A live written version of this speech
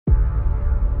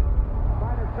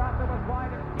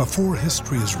Before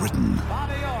history is written,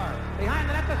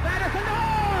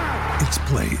 it's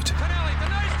played.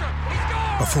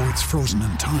 Before it's frozen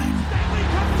in time,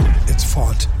 it's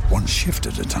fought one shift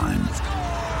at a time.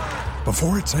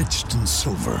 Before it's etched in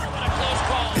silver,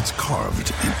 it's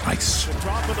carved in ice.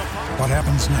 What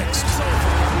happens next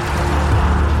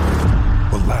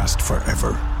will last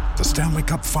forever. The Stanley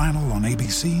Cup Final on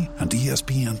ABC and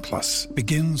ESPN Plus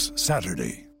begins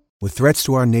Saturday. With threats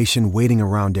to our nation waiting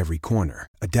around every corner,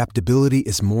 adaptability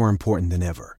is more important than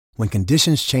ever. When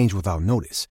conditions change without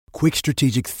notice, quick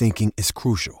strategic thinking is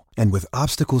crucial. And with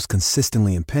obstacles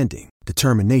consistently impending,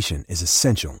 determination is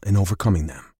essential in overcoming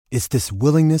them. It's this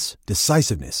willingness,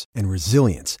 decisiveness, and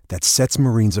resilience that sets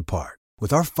Marines apart.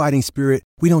 With our fighting spirit,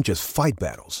 we don't just fight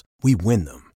battles, we win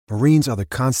them. Marines are the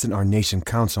constant our nation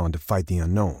counts on to fight the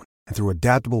unknown. And through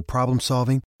adaptable problem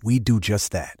solving, we do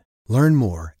just that. Learn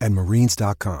more at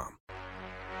marines.com.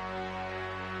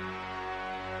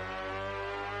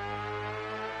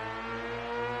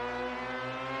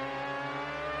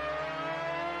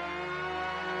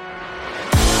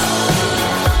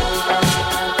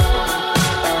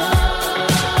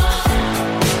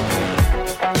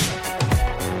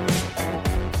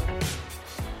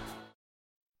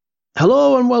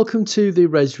 Hello and welcome to the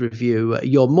Res Review,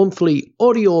 your monthly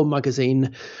audio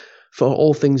magazine for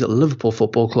all things at Liverpool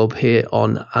Football Club here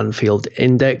on Anfield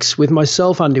Index, with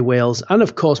myself, Andy Wales, and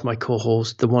of course my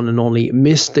co-host, the one and only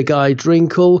Mr. Guy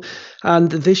Drinkle.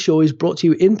 And this show is brought to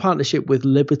you in partnership with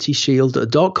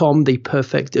LibertyShield.com, the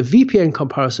perfect VPN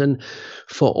comparison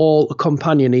for all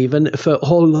companion, even for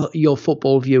all your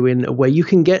football viewing, where you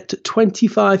can get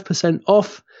 25%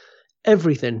 off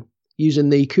everything using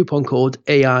the coupon code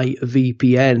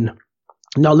AIVPN.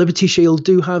 Now, Liberty Shield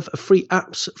do have free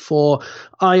apps for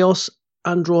iOS,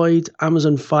 Android,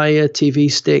 Amazon Fire,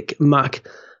 TV Stick, Mac,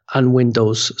 and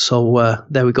Windows. So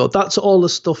there we go. That's all the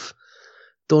stuff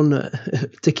done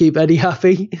to keep Eddie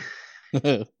happy.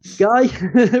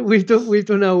 Guy, we've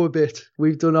done our bit.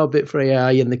 We've done our bit for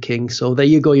AI and the King. So there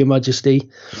you go, Your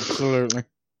Majesty. Absolutely.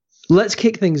 Let's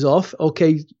kick things off.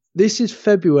 Okay. This is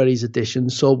February's edition,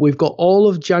 so we've got all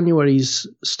of January's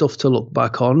stuff to look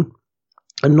back on.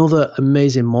 Another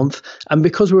amazing month. And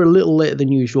because we're a little later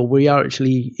than usual, we are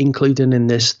actually including in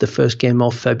this the first game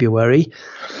of February.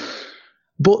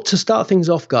 But to start things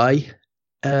off, Guy,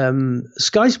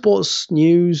 Sky Sports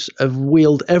News have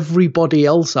wheeled everybody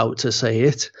else out to say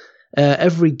it.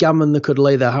 Every gammon they could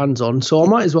lay their hands on. So I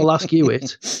might as well ask you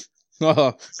it.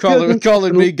 Oh,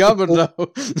 calling me gammon now.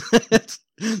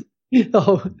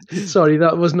 Oh, sorry,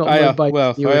 that was not my bite.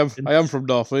 Well, I am from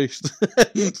North East.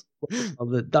 that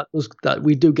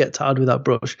we do get tired with that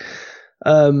brush.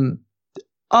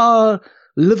 Are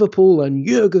Liverpool and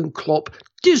Jurgen Klopp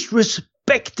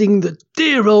disrespecting the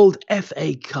dear old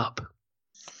FA Cup?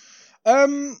 At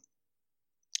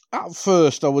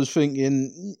first, I was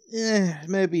thinking,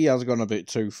 maybe he has gone a bit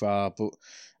too far, but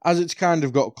as it's kind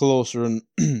of got closer and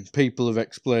people have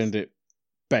explained it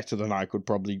better than I could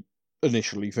probably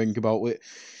initially think about it,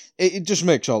 it just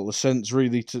makes all the sense,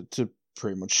 really, to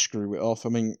pretty much screw it off. I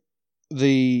mean,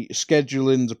 the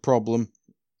scheduling's a problem,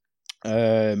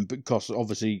 because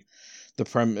obviously the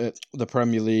Premier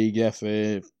League,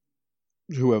 FA,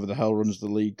 whoever the hell runs the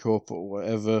League Cup or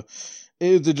whatever,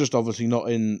 they're just obviously not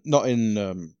in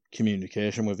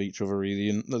communication with each other, really,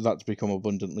 and that's become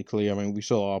abundantly clear. I mean, we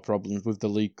saw our problems with the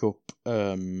League Cup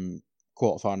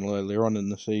quarterfinal earlier on in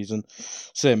the season.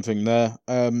 Same thing there.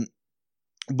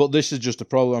 But this is just a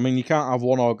problem. I mean, you can't have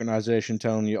one organisation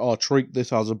telling you, "Oh, treat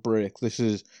this as a break. This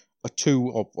is a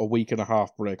week and a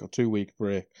half break or 2 week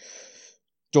break.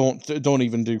 Don't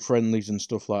even do friendlies and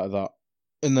stuff like that."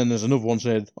 And then there's another one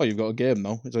saying, "Oh, you've got a game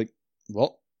now." It's like,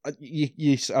 what? I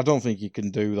don't think you can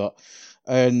do that.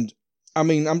 And I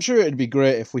mean, I'm sure it'd be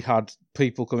great if we had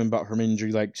people coming back from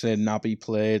injury, like say Naby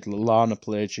played, Lallana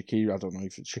played, Shaqiri. I don't know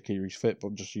if Shaqiri's fit, but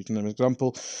I'm just using them as an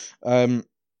example.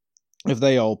 If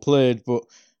they all played, but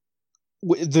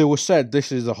they were said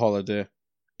this is a holiday.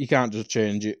 You can't just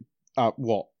change it at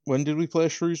what? When did we play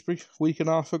Shrewsbury? A week and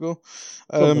a half ago?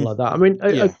 Something like that. I mean,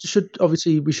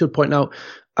 we should point out,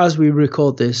 as we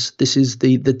record this is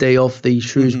the day of the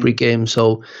Shrewsbury game.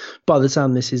 So by the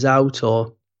time this is out,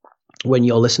 or when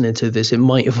you're listening to this, it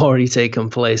might have already taken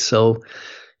place. So,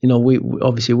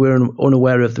 we're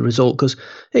unaware of the result, because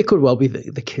it could well be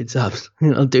the kids have,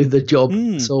 do the job.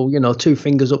 So, 2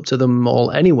 fingers up to them all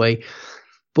anyway.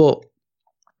 But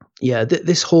yeah,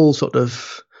 this whole sort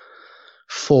of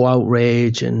faux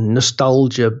outrage and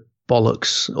nostalgia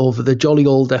bollocks over the jolly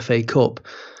old FA Cup.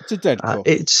 It's a dead cup.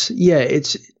 It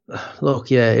is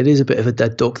a bit of a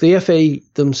dead duck. The FA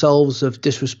themselves have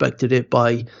disrespected it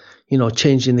by,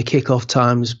 changing the kickoff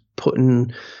times,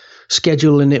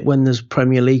 scheduling it when there's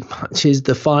Premier League matches,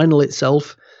 the final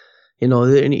itself. You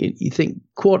think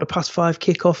 5:15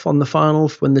 kickoff on the final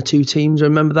when the two teams.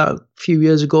 Remember that a few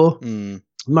years ago,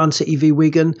 Man City v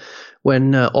Wigan,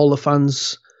 when all the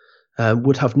fans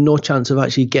would have no chance of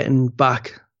actually getting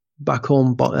back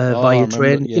home via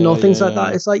train. Things like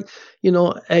that. It's like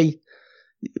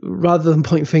rather than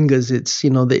point fingers, it's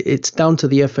it's down to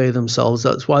the FA themselves.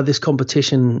 That's why this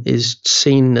competition is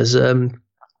seen as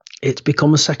it's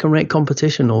become a second-rate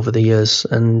competition over the years,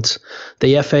 and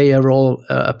the FA are all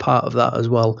a part of that as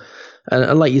well.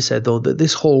 And like you said, though, that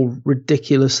this whole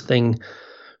ridiculous thing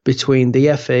between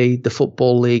the FA, the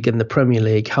Football League, and the Premier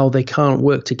League, how they can't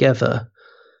work together.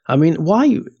 I mean,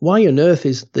 why on earth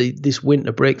is this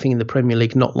winter break thing in the Premier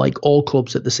League not like all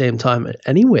clubs at the same time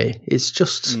anyway? It's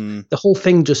just the whole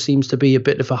thing just seems to be a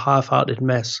bit of a half-hearted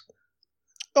mess.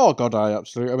 Oh, God,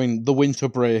 absolutely. I mean, the winter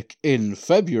break in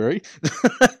February.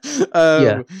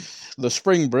 The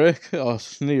spring break,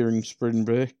 nearing spring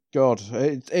break. God,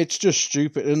 it's just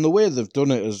stupid. And the way they've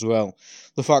done it as well,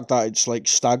 the fact that it's like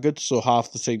staggered, so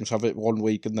half the teams have it one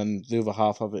week and then the other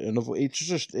half have it another. It's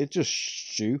just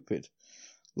stupid.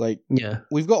 Like,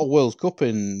 we've got a World Cup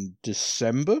in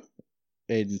December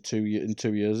in 2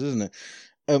 years, isn't it?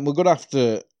 And we're gonna have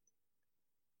to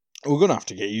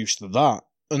get used to that.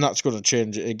 And that's going to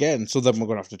change it again. So then we're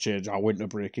going to have to change our winter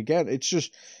break again. It's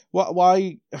just,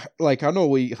 why, like, I know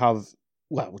we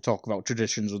talk about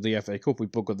traditions of the FA Cup, we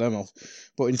bugger them off.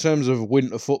 But in terms of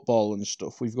winter football and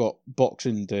stuff, we've got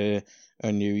Boxing Day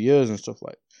and New Year's and stuff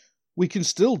like that. We can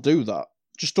still do that.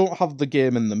 Just don't have the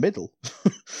game in the middle.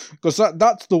 Because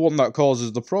that's the one that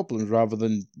causes the problems rather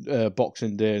than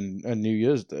Boxing Day and New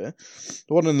Year's Day.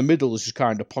 The one in the middle is just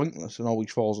kind of pointless and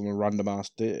always falls on a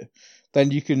random-ass day. Then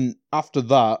you can, after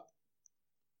that,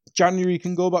 January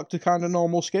can go back to kind of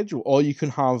normal schedule. Or you can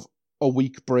have a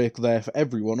week break there for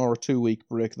everyone, or a 2-week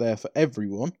break there for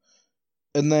everyone.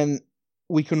 And then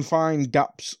we can find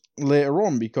gaps later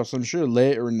on, because I'm sure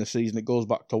later in the season it goes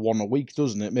back to one a week,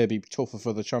 doesn't it? Maybe tougher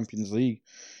for the Champions League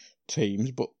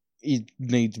teams, but he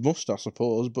must, I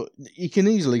suppose. But you can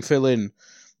easily fill in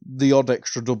the odd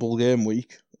extra double game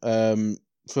week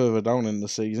further down in the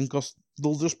season, because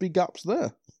there'll just be gaps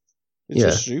there. It's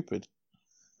just stupid.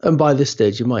 And by this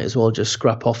stage, you might as well just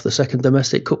scrap off the second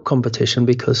domestic cup competition,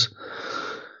 because,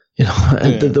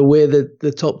 the way that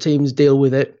the top teams deal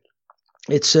with it,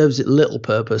 it serves it little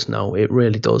purpose now. It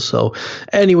really does. So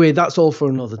anyway, that's all for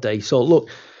another day. So look,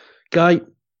 Guy,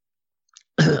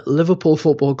 Liverpool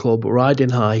Football Club riding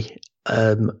high,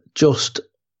 just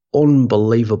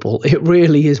unbelievable. It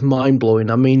really is mind-blowing.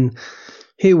 I mean,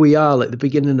 here we are at the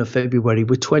beginning of February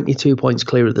with 22 points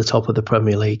clear at the top of the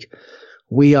Premier League.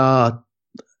 We are,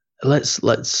 let's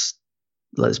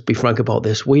be frank about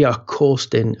this, we are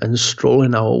coasting and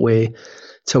strolling our way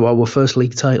to our first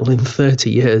league title in 30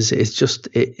 years. It's just,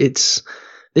 this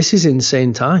is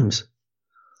insane times.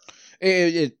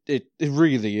 It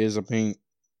really is. I mean,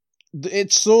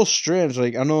 it's so strange.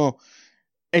 Like, I know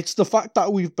it's the fact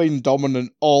that we've been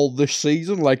dominant all this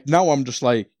season. Like, now I'm just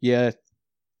like, yeah,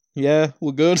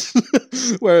 we're good.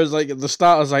 Whereas, like, at the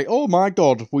start, I was like, oh my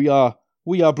God, we are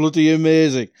bloody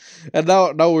amazing. And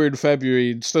now we're in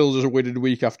February and still just winning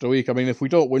week after week. I mean, if we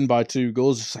don't win by 2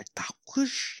 goals, it's like, that was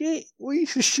shit. We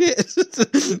were shit.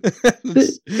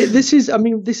 This is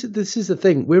the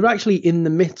thing. We're actually in the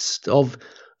midst of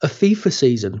a FIFA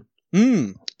season.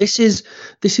 This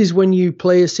is when you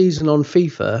play a season on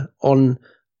FIFA on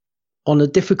a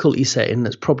difficulty setting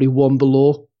that's probably one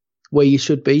below where you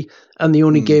should be, and the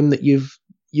only game that you've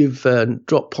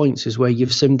dropped points is where you've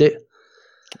simmed it.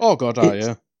 Oh God,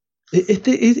 yeah.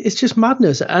 It's just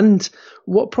madness, and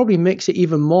what probably makes it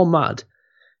even more mad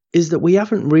is that we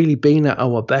haven't really been at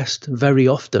our best very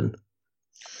often.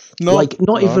 No, like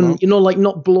not even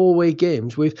not blow away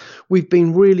games. We've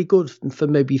been really good for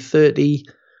maybe 30,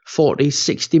 40,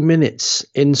 60 minutes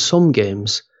in some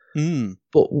games,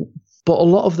 but a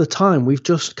lot of the time we've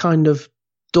just kind of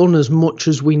done as much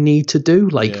as we need to do.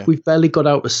 Like we've barely got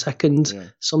out a second.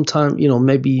 Sometimes,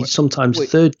 sometimes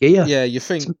third gear. Yeah, you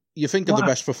think of the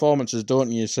best performances,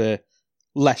 don't you? Say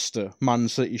Leicester, Man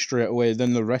City straight away.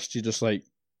 Then the rest, you're just like,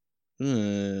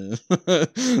 I'm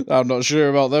not sure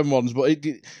about them ones. But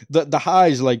the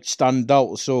highs like stand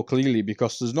out so clearly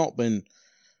because there's not been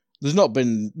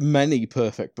many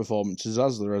perfect performances,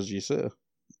 as you say.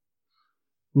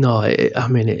 No, it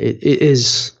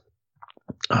is.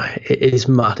 It is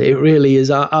mad. It really is.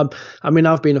 I've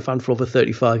been a fan for over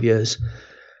 35 years,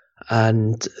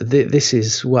 and this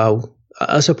is, well,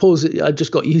 I suppose I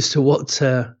just got used to what's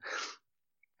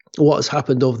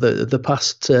happened over the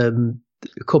past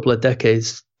a couple of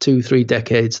decades, 2-3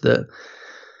 decades, that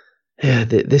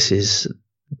this is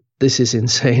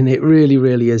insane. It really,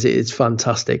 really is. It's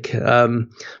fantastic. But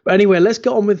anyway, let's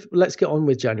get on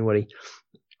with January.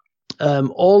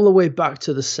 All the way back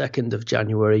to the 2nd of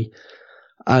January,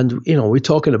 and we're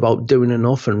talking about doing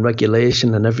enough and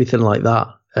regulation and everything like that.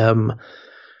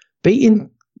 Beating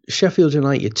Sheffield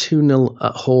United 2-0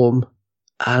 at home.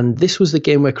 And this was the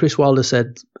game where Chris Wilder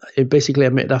said, it basically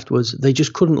admitted afterwards, they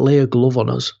just couldn't lay a glove on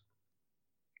us.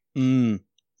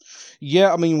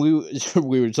 Yeah, I mean,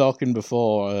 we were talking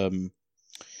before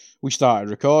we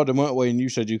started recording, weren't we? And you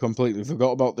said you completely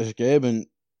forgot about this game. And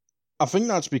I think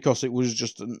that's because it was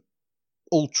just an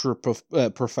ultra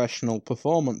professional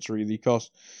performance, really. Because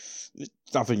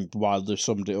I think Wilder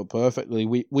summed it up perfectly.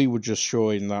 We were just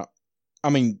showing that,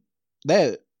 I mean,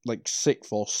 they're like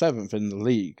 6th or 7th in the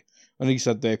league. And he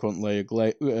said they couldn't lay a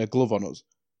glove on us.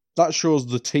 That shows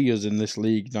the tiers in this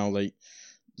league now. Like,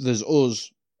 there's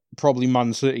us, probably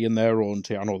Man City in their own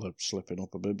tier. I know they're slipping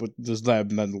up a bit, but there's them,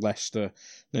 then Leicester,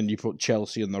 then you put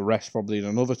Chelsea and the rest probably in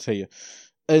another tier.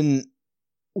 And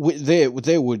they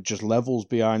were just levels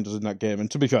behind us in that game.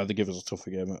 And to be fair, they give us a tougher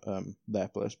game at their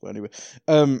place. But anyway,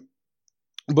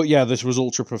 but yeah, this was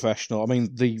ultra professional. I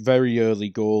mean, the very early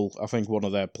goal, I think one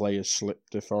of their players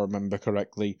slipped, if I remember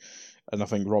correctly. And I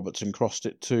think Robertson crossed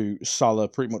it to Salah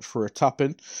pretty much for a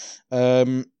tap-in.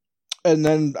 And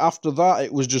then after that,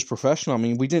 it was just professional. I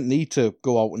mean, we didn't need to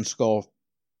go out and score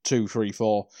 2, 3,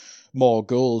 4 more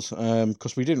goals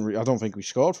because we didn't. I don't think we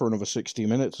scored for another 60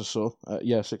 minutes or so.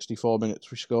 64 minutes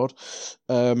we scored.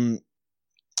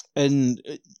 And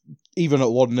even at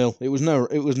 1-0, it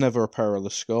was never a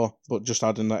perilous score. But just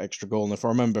adding that extra goal, and if I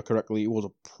remember correctly, it was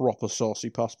a proper saucy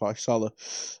pass by Salah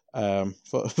for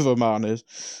Mahrez.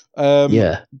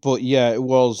 Yeah. But yeah, it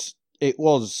was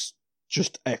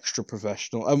just extra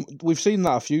professional. And we've seen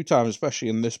that a few times, especially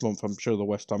in this month. I'm sure the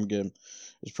West Ham game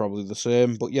is probably the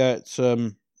same. But yeah,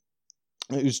 it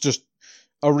was just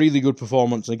a really good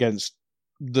performance against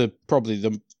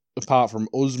apart from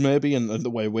us maybe, and the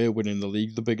way we're winning the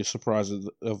league, the biggest surprise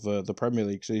of the Premier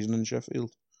League season in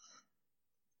Sheffield.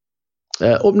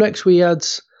 Up next, we had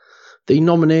the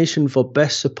nomination for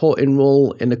Best Supporting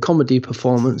Role in a Comedy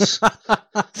Performance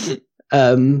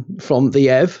from the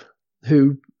Ev,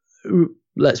 who,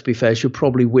 let's be fair, should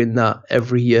probably win that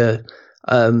every year.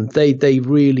 They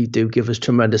really do give us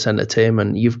tremendous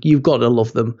entertainment. You've got to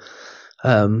love them.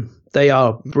 They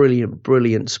are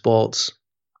brilliant sports.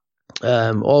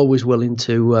 Always willing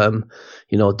to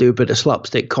do a bit of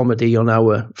slapstick comedy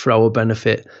for our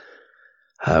benefit.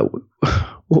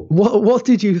 What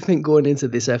did you think going into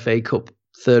this FA Cup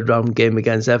third round game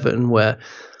against Everton, where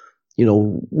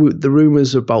the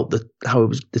rumours about how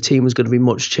the team was going to be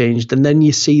much changed, and then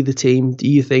you see the team? Do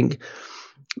you think,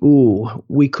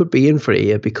 we could be in for it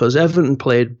here? Because Everton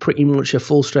played pretty much a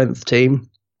full strength team.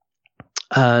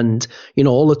 And,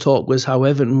 all the talk was how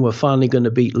Everton were finally going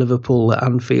to beat Liverpool at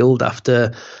Anfield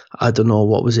after, I don't know,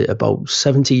 what was it, about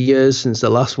 70 years since the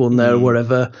last one there, or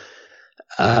whatever.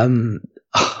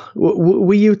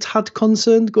 Were you tad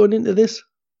concerned going into this?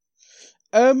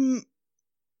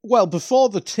 Well, before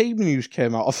the team news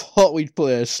came out, I thought we'd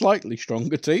play a slightly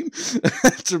stronger team,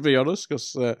 to be honest,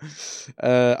 because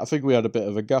I think we had a bit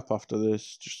of a gap after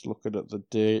this, just looking at the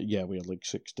day. Yeah, we had like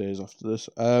 6 days after this.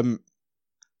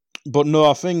 But no,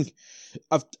 I think,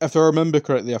 if I remember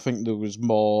correctly, I think there was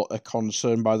more a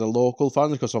concern by the local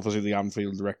fans, because obviously the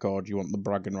Anfield record, you want the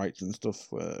bragging rights and stuff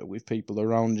with people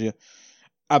around you.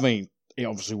 I mean, it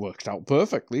obviously worked out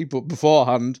perfectly, but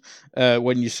beforehand,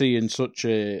 when you see in such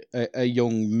a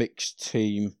young mixed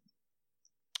team,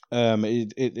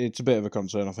 it's a bit of a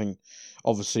concern. I think,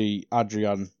 obviously,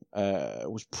 Adrian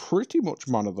was pretty much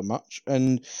man of the match,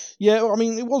 and yeah, I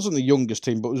mean, it wasn't the youngest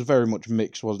team, but it was very much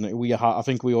mixed, wasn't it? I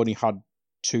think we only had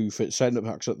 2 fit centre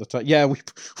backs at the time. Yeah,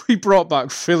 we brought back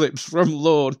Phillips from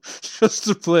loan just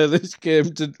to play this game,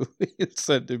 didn't we? And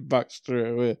sent him back straight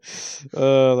away.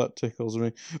 That tickles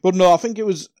me. But no, I think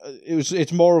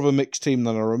it's more of a mixed team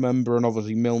than I remember, and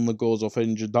obviously Milner goes off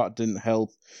injured. That didn't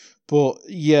help. But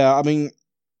yeah, I mean,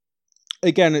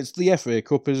 again, it's the FA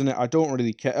Cup, isn't it? I don't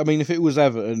really care. I mean, if it was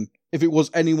Everton, if it was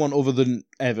anyone other than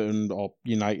Everton or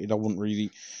United, I wouldn't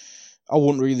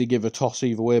really give a toss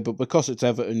either way. But because it's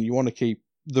Everton, you want to keep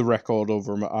the record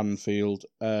over them at Anfield.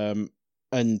 And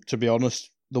to be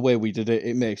honest, the way we did it,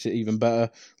 it makes it even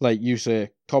better. Like you say,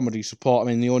 comedy support.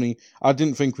 I mean, I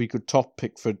didn't think we could top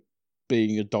Pickford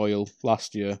being a Doyle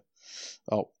last year.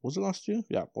 Oh, was it last year?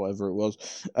 Yeah, whatever it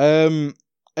was.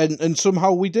 And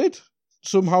somehow we did.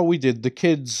 The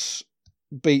kids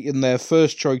beating their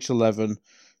first choice 11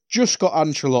 just got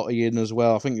Ancelotti in as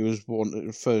well. I think it was one of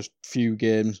the first few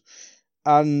games.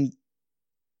 And,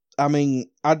 I mean,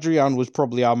 Adrian was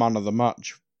probably our man of the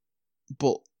match.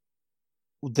 But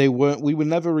we were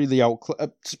never really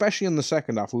especially in the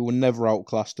second half, we were never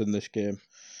outclassed in this game.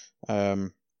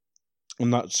 And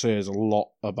that says a lot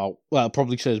about, well, it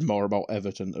probably says more about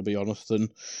Everton, to be honest,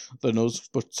 than us.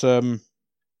 But,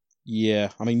 yeah,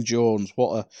 I mean, Jones,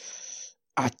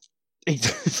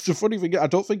 it's the funny thing, I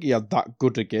don't think he had that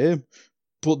good a game,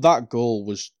 but that goal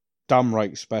was damn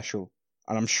right special.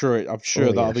 And I'm sure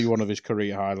that'll be one of his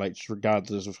career highlights,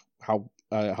 regardless of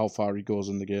how far he goes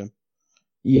in the game.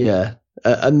 Yeah,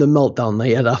 and the meltdown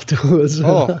they had afterwards.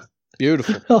 Oh,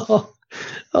 beautiful.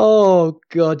 Oh,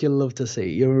 God, you love to see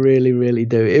it. You really, really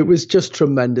do. It was just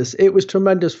tremendous. It was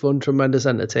tremendous fun, tremendous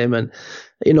entertainment,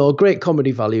 great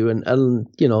comedy value. And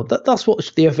that's what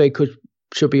the FA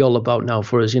should be all about now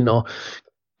for us,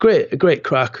 Great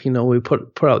crack, we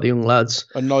put out the young lads.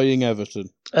 Annoying Everton.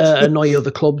 Annoy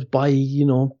other clubs by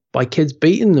kids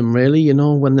beating them, really,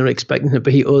 when they're expecting to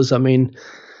beat us. I mean,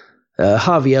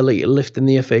 Harvey Elliott lifting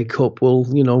the FA Cup will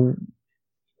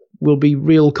be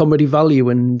real comedy value,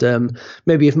 and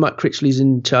maybe if Matt Critchley's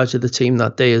in charge of the team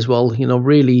that day as well,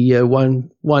 really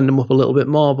wind them up a little bit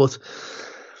more. But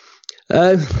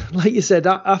like you said,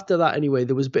 after that anyway,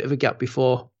 there was a bit of a gap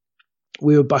before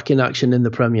we were back in action in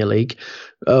the Premier League,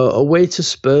 away to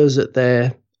Spurs at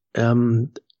their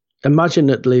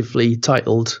imaginatively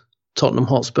titled Tottenham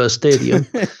Hotspur Stadium.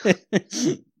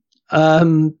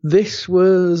 This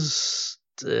was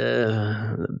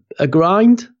a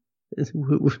grind.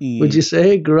 Would you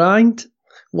say grind?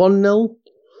 1-0?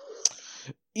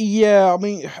 Yeah, I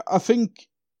mean, I think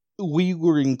we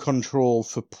were in control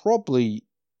for probably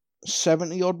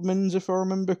 70 odd mins, if I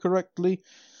remember correctly.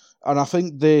 And I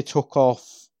think they took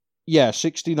off,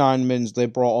 69 mins. They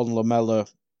brought on Lamela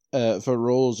for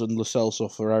Rose and Lo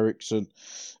Celso for Ericsson.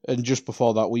 And just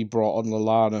before that, we brought on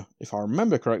Lallana, if I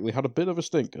remember correctly, had a bit of a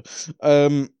stinker.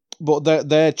 But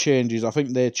their changes, I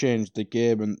think they changed the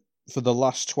game, and for the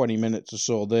last 20 minutes or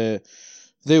so, they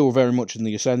were very much in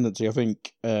the ascendancy. I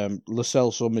think Lo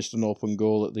Celso missed an open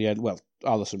goal at the end. Well,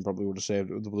 Alisson probably would have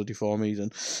saved it with the bloody form he's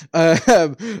in.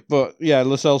 But yeah,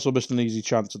 Lo Celso missed an easy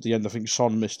chance at the end. I think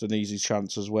Son missed an easy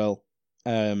chance as well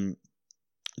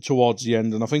towards the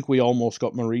end. And I think we almost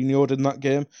got Mourinho'd in that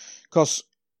game, because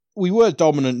we were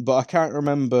dominant, but I can't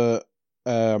remember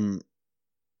cutting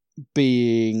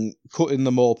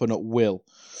them open at will.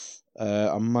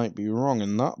 I might be wrong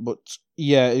in that, but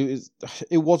yeah,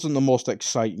 it wasn't the most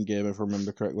exciting game, if I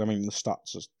remember correctly. I mean, the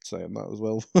stats are saying that as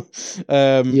well.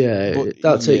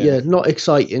 That's it. Yeah, not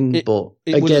exciting, but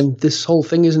again, this whole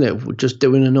thing, isn't it? We're just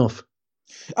doing enough.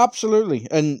 Absolutely,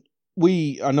 and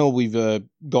I know we've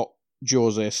got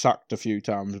Jose sacked a few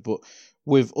times, but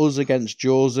with us against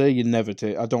Jose, you never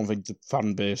take. I don't think the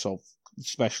fan base, or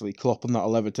especially Klopp and that,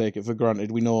 will ever take it for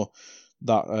granted. We know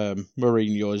that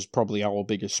Mourinho is probably our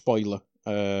biggest spoiler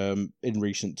in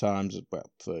recent times,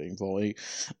 well, 13, 14.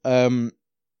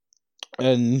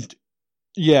 And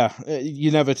yeah, you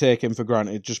never take him for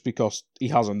granted, just because he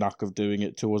has a knack of doing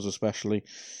it to us especially.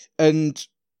 And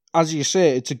as you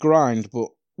say, it's a grind, but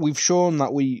we've shown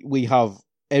that we have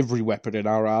every weapon in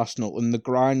our arsenal, and the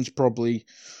grind's probably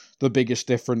the biggest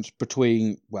difference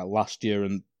between, well, last year,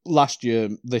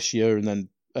 this year, and then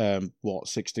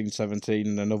 16,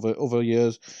 17, and other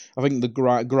years. I think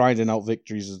the grinding out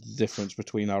victories is the difference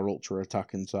between our ultra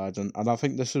attacking sides, and I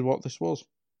think this is what this was.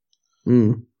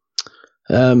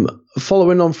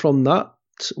 Following on from that,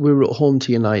 we were at home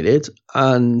to United,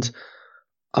 and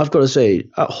I've got to say,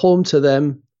 at home to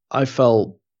them, I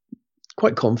felt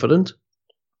quite confident,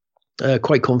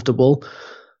 quite comfortable,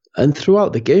 and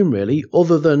throughout the game, really,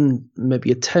 other than maybe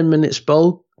a 10-minute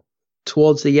spell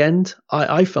towards the end,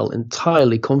 I felt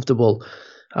entirely comfortable.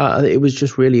 It was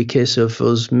just really a case of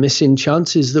us missing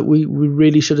chances that we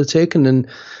really should have taken, and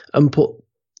put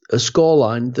a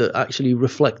scoreline that actually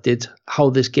reflected how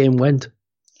this game went.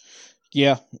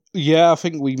 Yeah, I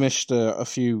think we missed a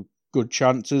few good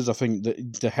chances. I think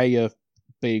that De Gea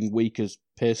being weak as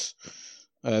piss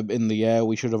in the air,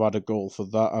 we should have had a goal for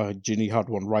that. Ginny had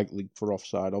one rightly for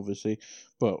offside, obviously,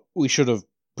 but we should have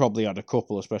probably had a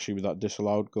couple, especially with that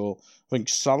disallowed goal. I think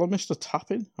Salah missed a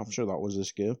tap-in. I'm sure that was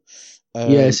this game.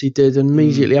 Yes, he did.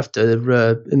 Immediately after,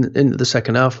 into the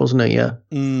second half, wasn't it? Yeah.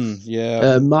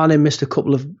 Yeah. Mane missed a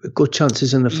couple of good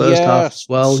chances in the first half as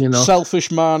well.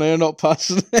 Selfish Mane, not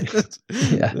passing it.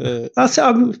 Yeah. That's.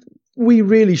 We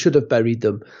really should have buried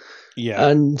them. Yeah.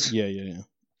 And yeah.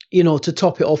 To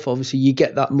top it off, obviously, you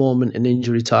get that moment in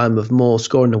injury time of Moore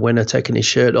scoring the winner, taking his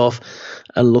shirt off,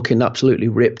 and looking absolutely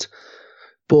ripped.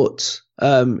 But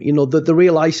the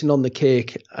real icing on the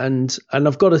cake, and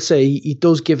I've got to say, he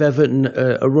does give Everton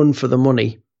a run for the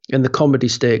money in the comedy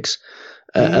stakes.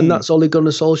 And that's Ole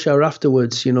Gunnar Solskjaer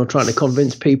afterwards, trying to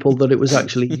convince people that it was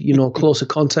actually, a closer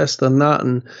contest than that.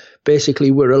 And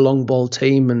basically we're a long ball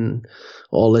team and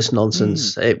all this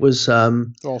nonsense. It was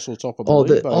also top of the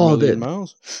league by a million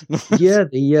miles. Yeah,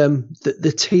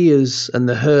 the tears and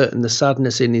the hurt and the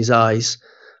sadness in his eyes.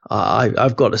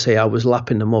 I've got to say, I was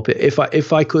lapping them up. If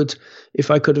I could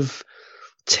have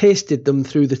tasted them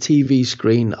through the TV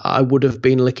screen, I would have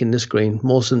been licking the screen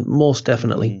most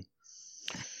definitely.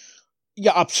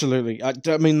 Yeah, absolutely.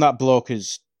 I mean, that bloke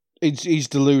he's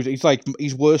deluded.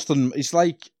 He's worse than. It's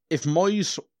like if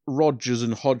Moyes, Rodgers,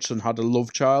 and Hodgson had a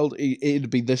love child,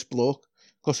 it'd be this bloke,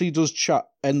 because he does chat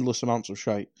endless amounts of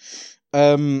shite.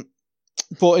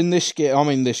 But in this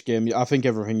game, I think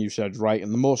everything you said right,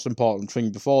 and the most important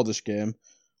thing before this game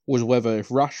was whether if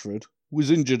Rashford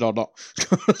was injured or not.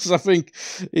 Because I think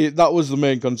that was the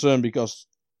main concern, because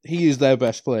he is their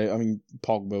best player. I mean,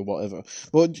 Pogba, whatever,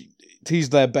 but he's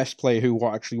their best player who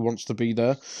actually wants to be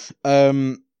there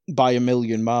by a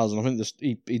million miles. And I think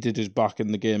he did his back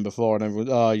in the game before, and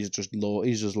everyone, he's just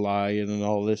lying and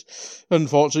all this.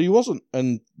 Unfortunately, he wasn't,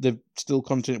 and they've still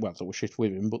continued. Well, they were shit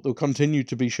with him, but they'll continue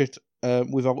to be shit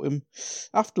without him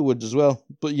afterwards as well.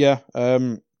 But yeah,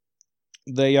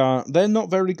 they're not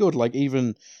very good. Like,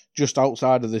 even just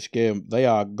outside of this game, they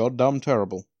are goddamn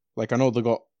terrible. Like, I know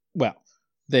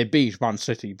they beat Man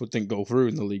City, but didn't go through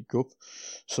in the League Cup.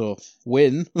 So,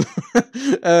 win.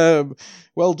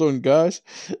 Well done, guys.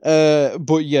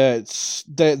 But yeah,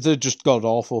 they're just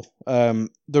god-awful.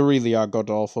 They really are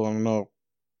god-awful. I know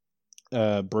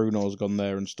Bruno's gone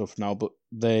there and stuff now, but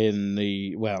they've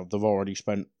already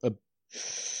spent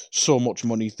so much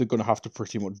money, they're going to have to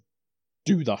pretty much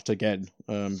do that again.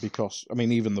 Because, I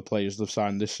mean, even the players they've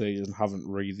signed this season haven't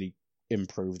really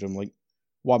improved them. Like,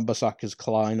 Wan-Bissaka's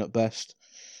Klein at best,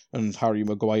 and Harry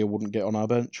Maguire wouldn't get on our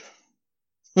bench.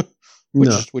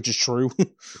 Which is true.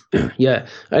 Yeah,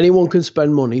 anyone can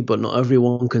spend money, but not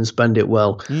everyone can spend it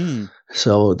well.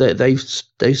 So they've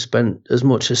spent as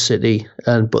much as City,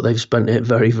 but they've spent it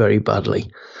very, very badly.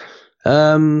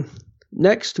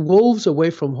 Next, Wolves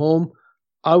away from home.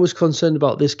 I was concerned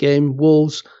about this game.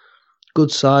 Wolves,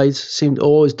 good sides, seemed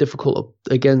always difficult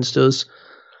against us.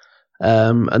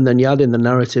 And then you add in the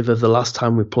narrative of the last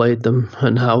time we played them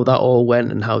and how that all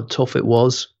went and how tough it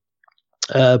was.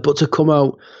 But to come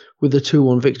out with a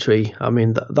 2-1 victory, I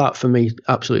mean, that for me,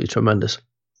 absolutely tremendous.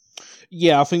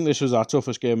 Yeah, I think this was our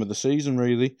toughest game of the season,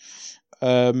 really.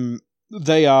 They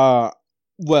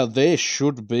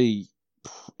should be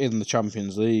in the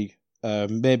Champions League.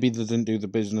 Maybe they didn't do the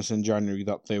business in January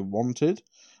that they wanted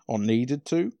or needed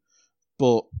to.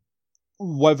 But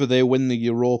whether they win the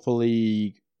Europa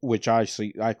League, which I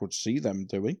could see them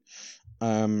doing,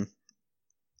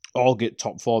 or get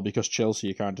top 4 because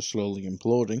Chelsea are kind of slowly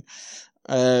imploding.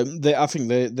 I think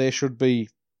they should be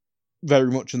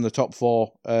very much in the top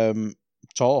 4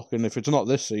 talk, and if it's not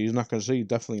this season, I can see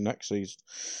definitely next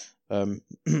season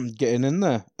getting in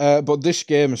there. But this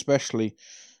game especially,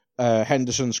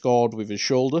 Henderson scored with his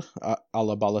shoulder, a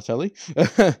la Balotelli,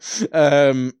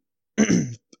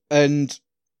 and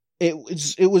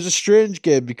it was a strange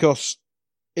game because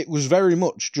it was very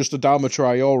much just Adama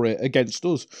Traore against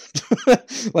us.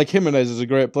 Like, Jimenez is a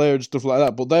great player and stuff like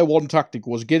that, but their one tactic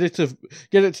was get it to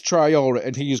Traore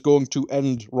and he is going to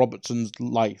end Robertson's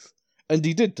life. And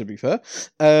he did, to be fair.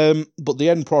 But the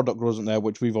end product wasn't there,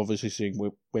 which we've obviously seen.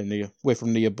 We're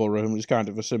from near Borough, and it's kind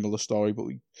of a similar story, but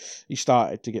he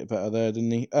started to get better there,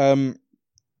 didn't he?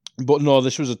 But no,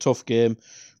 this was a tough game.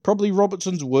 Probably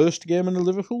Robertson's worst game in a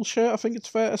Liverpool shirt, I think it's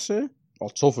fair to say. Or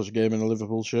toughest game in a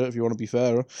Liverpool shirt, if you want to be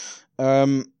fairer.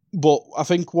 But I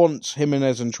think once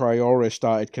Jimenez and Traore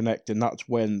started connecting, that's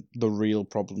when the real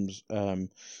problems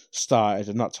started,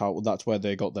 and that's where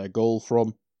they got their goal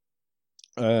from.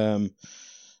 And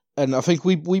I think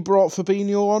we brought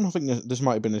Fabinho on. I think this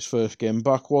might have been his first game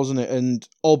back, wasn't it? And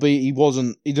albeit he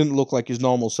didn't look like his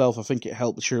normal self, I think it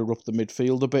helped cheer up the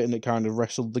midfield a bit, and it kind of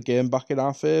wrestled the game back in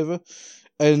our favour.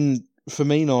 And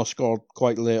Firmino scored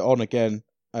quite late on again.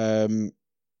 And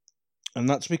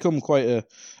that's become quite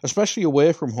especially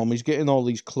away from home, he's getting all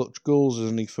these clutch goals,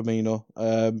 isn't he, Firmino?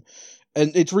 And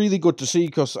it's really good to see,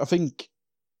 because I think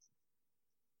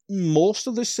most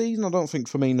of this season, I don't think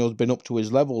Firmino's been up to his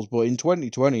levels, but in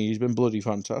 2020, he's been bloody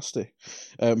fantastic.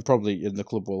 Probably in the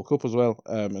Club World Cup as well,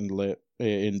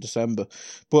 in December.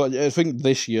 But I think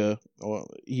this year,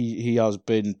 he has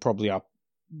been probably our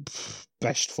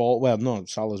best forward. Well, no,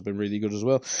 Salah's been really good as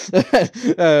well,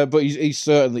 but he's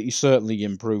certainly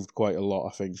improved quite a lot,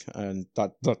 I think, and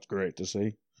that's great to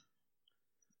see.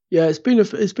 Yeah, it's been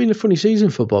a funny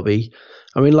season for Bobby.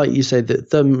 I mean, like you said,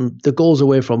 the goals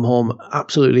away from home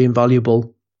absolutely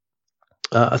invaluable.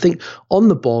 I think on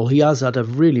the ball he has had a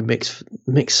really mixed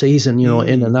season.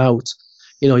 In and out.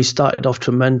 He started off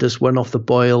tremendous, went off the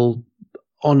boil,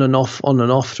 on and off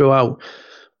throughout.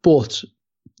 But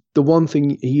the one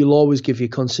thing he'll always give you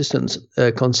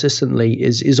consistently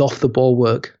is off the ball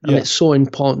work, and it's so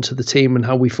important to the team and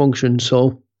how we function.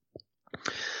 So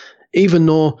even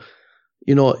though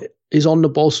his on the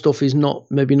ball stuff is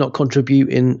maybe not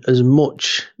contributing as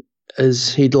much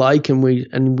as he'd like, and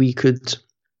we could,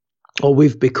 or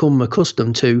we've become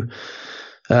accustomed to,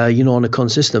 on a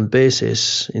consistent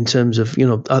basis in terms of,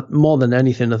 more than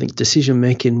anything, I think decision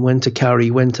making, when to carry,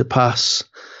 when to pass,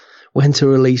 when to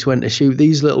release, when to shoot,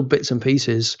 these little bits and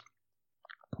pieces,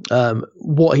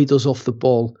 what he does off the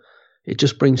ball, it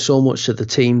just brings so much to the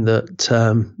team that,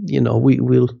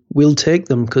 we'll take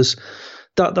them, because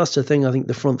that's the thing. I think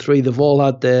the front three, they've all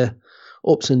had their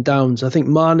ups and downs. I think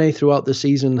Mane throughout the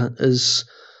season has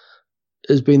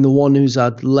been the one who's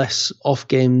had less off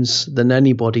games than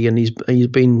anybody, and he's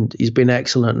been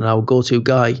excellent and our go-to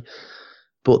guy.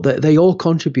 But they all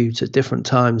contribute at different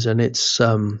times, and it's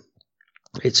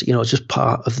just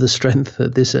part of the strength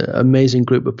of this amazing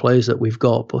group of players that we've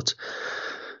got. But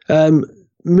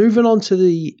moving on to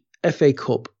the FA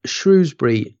Cup,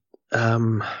 Shrewsbury,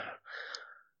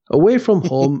 away from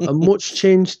home, a much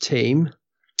changed team.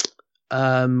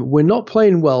 We're not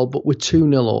playing well, but we're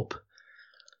 2-0 up.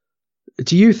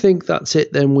 Do you think that's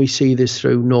it? Then we see this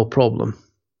through, no problem.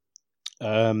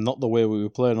 Not the way we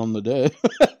were playing on the day.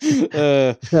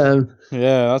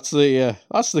 That's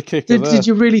the kicker. Did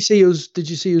you really see us? Did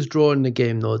you see us drawing the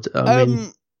game though?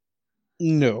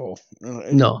 No.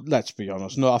 Let's be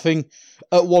honest. No, I think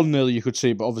at 1-0 you could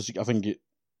see, but obviously I think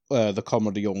the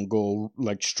comedy on goal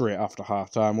like straight after half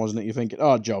time, wasn't it? You're thinking,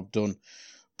 job done.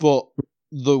 But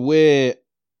the way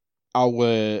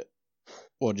our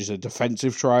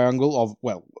defensive triangle of,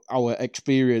 our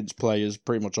experienced players,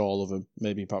 pretty much all of them,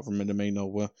 maybe apart from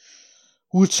Minamino,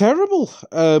 were terrible.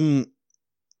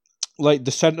 Like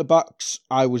the centre backs,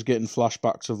 I was getting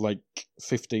flashbacks of like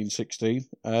 15, 16.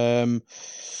 It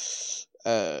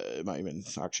might have been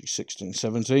actually 16,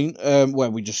 17, where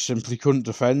we just simply couldn't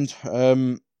defend.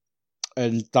 And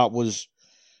that was,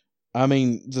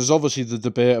 there's obviously the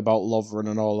debate about Lovren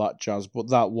and all that jazz, but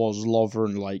that was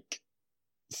Lovren, like,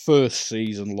 first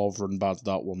season Lovren bad,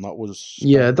 that one. That was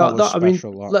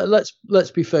special,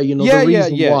 let's be fair, the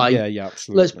reason why. Yeah,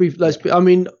 absolutely. Let's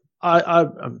be. I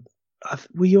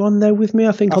were you on there with me?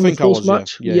 I think on the first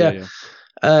match. Yeah.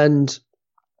 And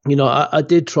I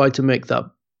did try to make that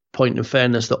point in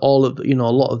fairness that all of a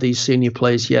lot of these senior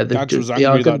players, they are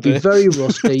going to be very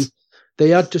rusty. They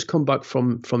had just come back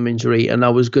from injury, and I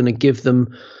was going to give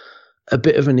them a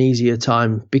bit of an easier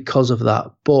time because of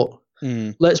that. But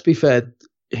let's be fair.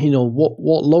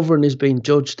 What Lovren is being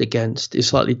judged against is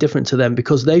slightly different to them,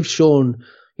 because they've shown,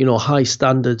 high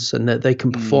standards and that they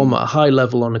can perform at a high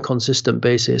level on a consistent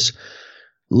basis.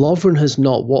 Lovren has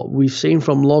not. What we've seen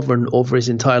from Lovren over his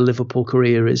entire Liverpool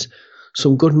career is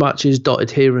some good matches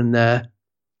dotted here and there,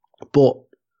 but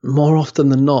more often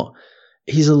than not,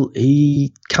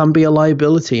 he can be a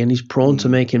liability, and he's prone to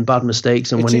making bad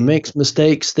mistakes. And when he makes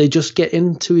mistakes, they just get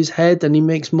into his head, and he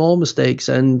makes more mistakes.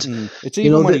 And it's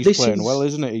even when he's playing well,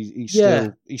 isn't it? He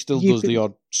still does the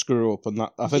odd screw up, and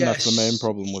that I think that's the main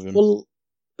problem with him. Well,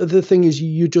 the thing is,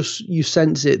 you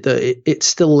sense it that it's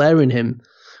still there in him.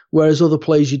 Whereas other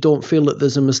players, you don't feel that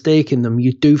there's a mistake in them.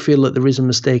 You do feel that there is a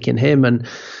mistake in him, and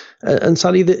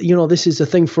sadly, this is the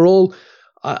thing for all.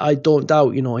 I don't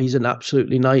doubt, he's an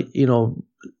absolutely nice,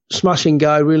 smashing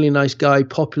guy, really nice guy,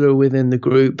 popular within the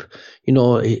group.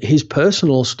 His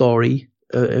personal story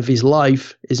of his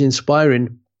life is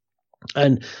inspiring,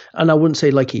 and I wouldn't say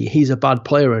like he's a bad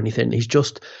player or anything.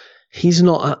 He's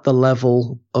not at the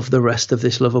level of the rest of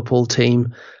this Liverpool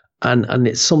team, and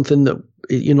it's something that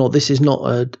this is not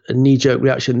a knee-jerk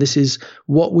reaction. This is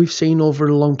what we've seen over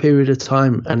a long period of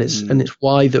time, and it's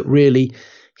why that really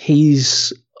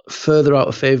he's further out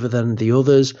of favour than the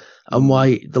others, and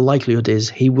why the likelihood is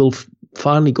he will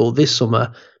finally go this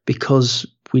summer, because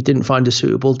we didn't find a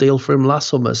suitable deal for him last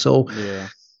summer. So,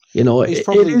 it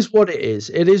is what it is.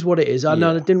 It is what it is. I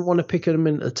didn't want to pick him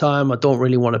in at the time. I don't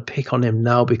really want to pick on him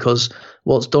now, because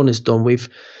what's done is done. We've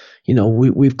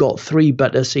got three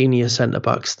better senior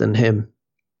centre-backs than him.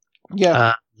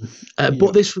 Yeah.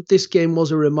 But this game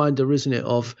was a reminder, isn't it,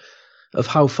 of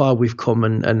how far we've come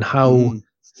and how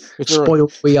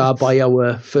spoiled we are by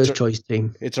our first choice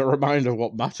team. It's a reminder of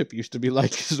what Matip used to be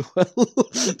like as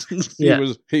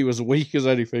well. He was weak as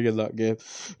anything in that game.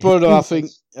 But I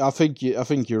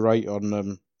think you're right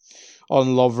on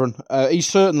Lovren. He's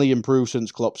certainly improved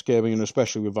since Klopp's came in,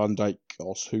 especially with Van Dijk,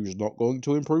 who's not going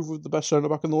to improve with the best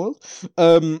centre-back in the world.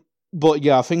 But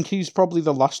yeah, I think he's probably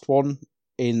the last one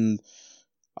in,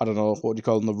 I don't know, what do you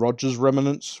call them, the Rodgers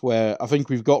remnants, where I think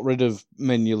we've got rid of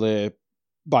Mignolet,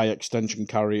 by extension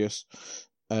Karius.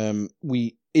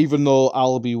 Even though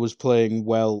Albi was playing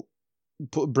well,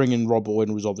 bringing Robbo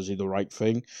in was obviously the right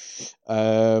thing.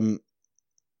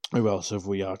 Who else have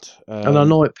we had? And I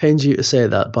know it pains you to say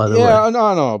that, by the way. Yeah, I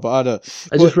know, but I don't.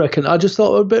 I just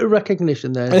thought a bit of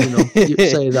recognition there. You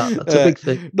say that. That's a big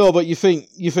thing. No, but you think,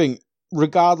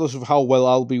 regardless of how well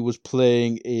Albi was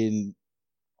playing in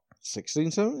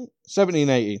 17,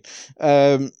 18,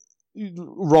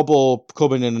 Robbo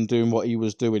coming in and doing what he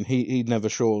was doing, he'd never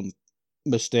shown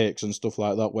mistakes and stuff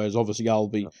like that, whereas obviously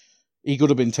Albi, he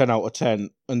could have been 10 out of 10,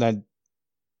 and then,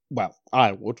 well,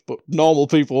 I would, but normal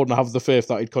people wouldn't have the faith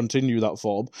that he'd continue that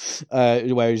form,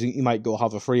 whereas he might go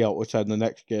have a 3 out of 10 the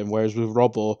next game, whereas with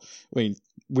Robbo, I mean,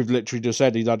 we've literally just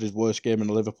said he's had his worst game in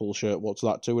a Liverpool shirt, what's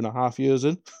that, 2.5 years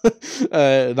in?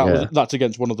 That's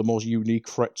against one of the most unique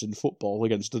threats in football,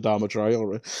 against Adama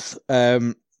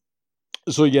Traore.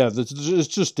 So yeah, there's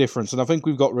just difference, and I think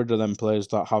we've got rid of them players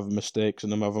that have mistakes in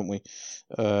them, haven't we?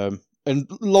 And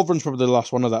Lovren's probably the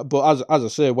last one of that. But as I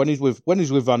say, when he's with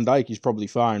Van Dijk, he's probably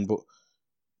fine. But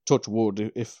touch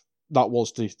wood, if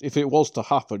it was to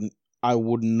happen, I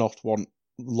would not want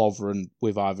Lovren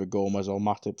with either Gomez or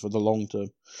Matip for the long term.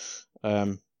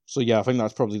 So yeah, I think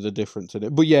that's probably the difference in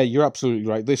it. But yeah, you're absolutely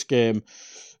right. This game,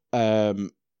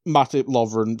 Matip,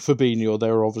 Lovren, Fabinho,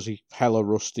 they were obviously hella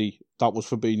rusty. That was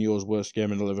Fabinho's worst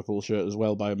game in a Liverpool shirt as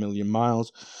well by a million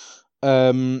miles.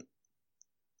 And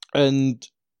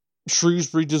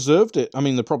Shrewsbury deserved it. I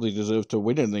mean, they probably deserved to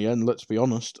win in the end, let's be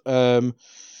honest. And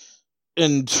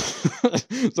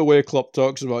the way Klopp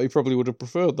talks about it, he probably would have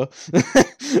preferred that.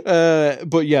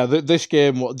 But yeah, this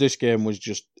game was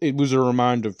just, it was a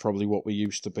reminder of probably what we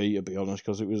used to be honest,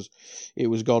 because it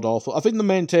was god awful. I think the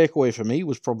main takeaway for me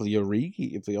was probably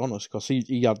Origi, to be honest, because he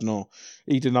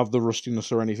didn't have the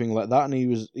rustiness or anything like that, and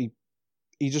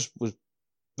he just was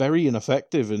very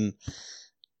ineffective. And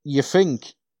you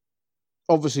think,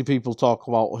 obviously, people talk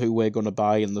about who we're going to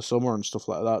buy in the summer and stuff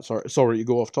like that. Sorry to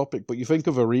go off topic, but you think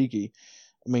of Origi.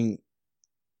 I mean,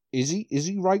 is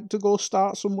he right to go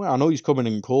start somewhere? I know he's coming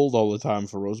in cold all the time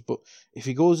for us, but if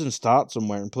he goes and starts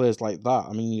somewhere and plays like that,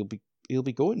 I mean, he'll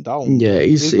be going down. Yeah,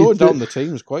 he's going down the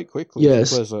teams quite quickly.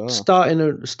 Yes, like starting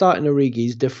Origi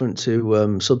is different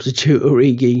to substitute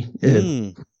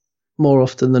Origi more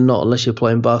often than not, unless you're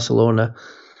playing Barcelona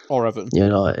or Everton. You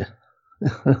know.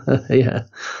 Yeah,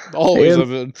 always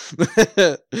Everton.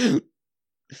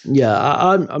 Yeah,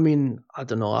 I mean, I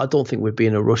don't know. I don't think we'd be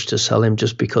in a rush to sell him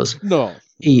just because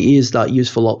he is that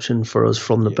useful option for us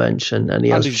from the bench, and he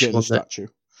has shown that statue.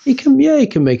 He can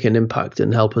make an impact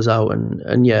and help us out, and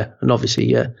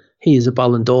obviously he is a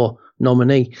Ballon d'Or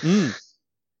nominee,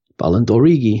 Ballon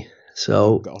d'Origi.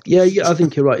 So I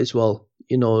think you're right as well.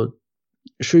 You know,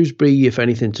 Shrewsbury, if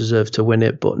anything, deserve to win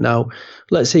it. But now,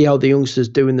 let's see how the youngsters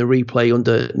do in the replay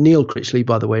under Neil Critchley,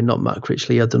 by the way, not Matt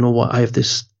Critchley. I don't know why I have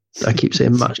this. I keep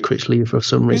saying Matt Critchley for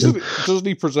some reason. Doesn't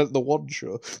he present the One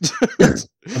Show? I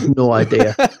have no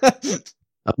idea.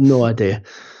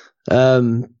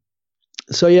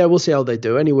 So yeah, we'll see how they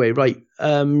do. Anyway, right.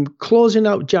 Closing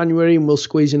out January, and we'll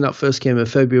squeeze in that first game of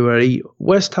February.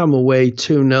 West Ham away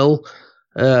 2-0.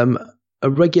 A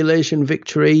regulation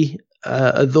victory,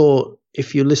 although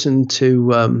if you listen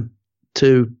to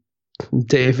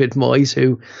David Moyes,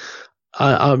 who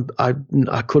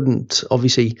I couldn't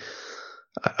obviously,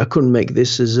 I couldn't make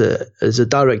this as a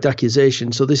direct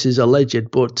accusation, so this is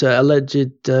alleged, but alleged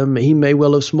he may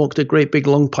well have smoked a great big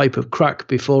long pipe of crack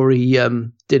before he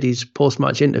did his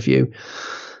post-match interview.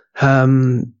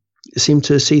 Seemed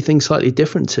to see things slightly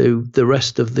different to the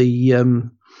rest of the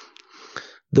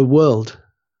world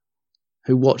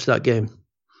who watched that game.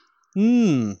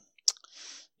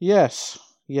 Yes,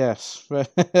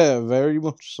 very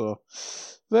much so.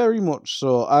 Very much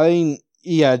so. I mean,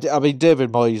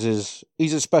 David Moyes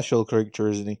he's a special creature,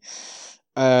 isn't he?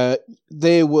 I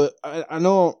think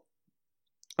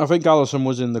Alisson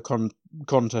was in the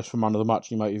contest for man of the match.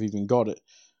 He might have even got it,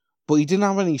 but he didn't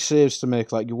have any saves to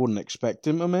make like you wouldn't expect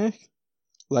him to make.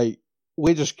 Like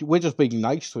we're just being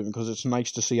nice to him because it's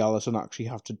nice to see Alisson actually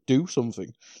have to do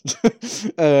something.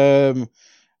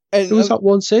 And it was that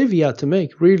one save he had to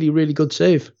make. Really, really good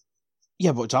save.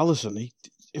 Yeah, but it's Alisson.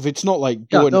 If it's not like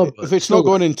going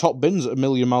in top bins at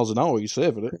 1,000,000 miles an hour, he's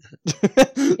saving it.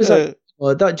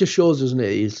 That just shows, doesn't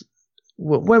it?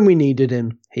 When we needed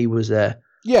him, he was there.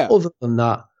 Yeah. Other than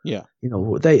that,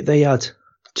 they had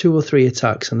 2 or 3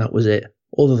 attacks and that was it.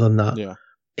 other than that,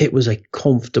 it was a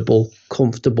comfortable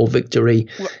victory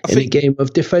in a game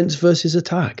of defence versus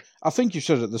attack. I think you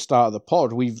said at the start of the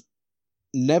pod, we've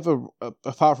never,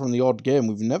 apart from the odd game,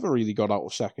 we've never really got out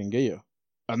of second gear.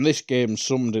 And this game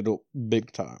summed it up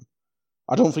big time.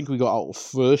 I don't think we got out of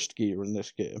first gear in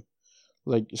this game.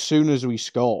 Like, as soon as we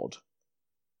scored,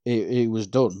 it was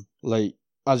done. Like,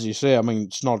 as you say, I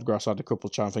mean, Snodgrass had a couple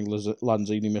of chances. I think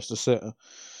Lanzini missed a sitter.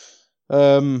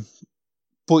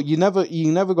 But you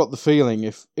never got the feeling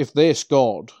if they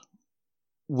scored,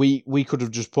 we could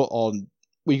have just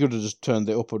turned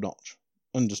it up a notch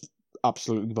and just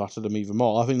absolutely battered them even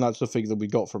more. I think that's the thing that we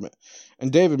got from it.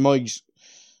 And David Moyes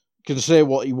can say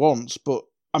what he wants, but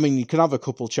I mean, you can have a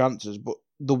couple chances, but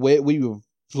the way we were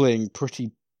playing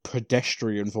pretty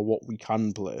pedestrian for what we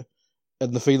can play,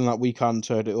 and the feeling that we can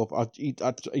turn it up,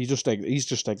 he's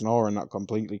just ignoring that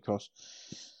completely, because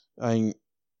I mean,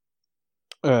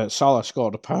 Salah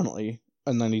scored apparently,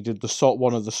 and then he did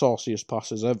one of the sauciest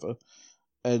passes ever,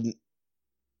 and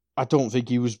I don't think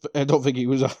he was trying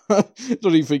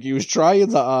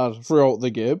that hard throughout the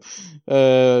game.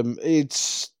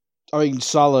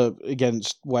 Salah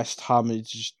against West Ham is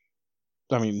just,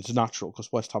 it's natural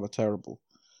because West Ham are terrible.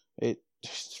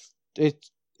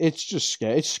 It's just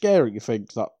scary. It's scary to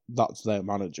think that that's their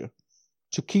manager.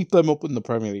 To keep them up in the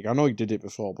Premier League. I know he did it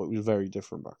before, but it was very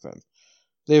different back then.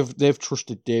 They've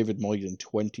trusted David Moyes in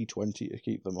 2020 to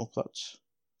keep them up. That's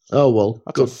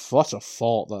a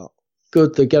thought, that.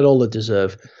 Good, they get all they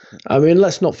deserve. I mean,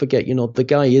 let's not forget, the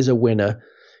guy is a winner,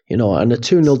 and a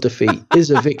 2-0 defeat is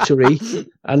a victory,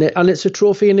 and it's a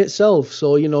trophy in itself.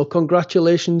 So,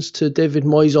 congratulations to David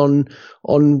Moyes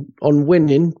on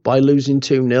winning by losing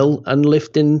 2-0 and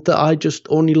lifting the I just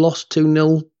only lost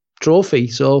 2-0 trophy.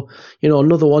 So,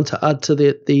 another one to add to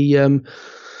the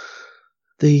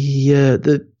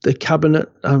cabinet.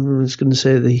 I was going to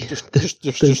say the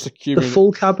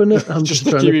full cabinet. I'm just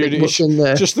trying to think what's in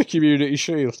there. Just the community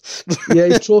shield. Yeah,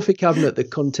 his trophy cabinet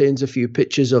that contains a few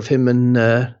pictures of him and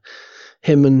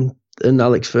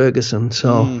Alex Ferguson.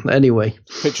 So anyway,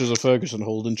 pictures of Ferguson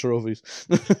holding trophies.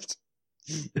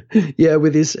 Yeah,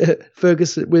 with his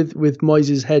Ferguson with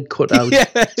Moyes' head cut out,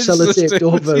 sellotaped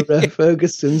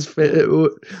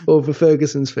over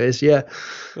Ferguson's face. Yeah,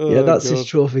 that's his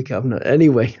trophy cabinet.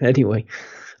 Anyway.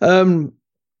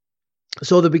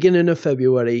 So the beginning of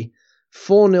February,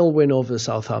 4-0 win over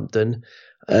Southampton.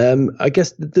 I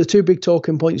guess the two big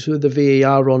talking points were the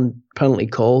VAR on penalty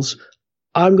calls.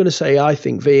 I'm going to say I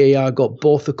think VAR got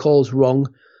both the calls wrong.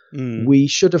 We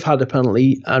should have had a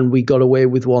penalty, and we got away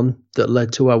with one that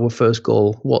led to our first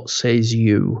goal. What says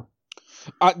you?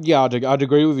 I'd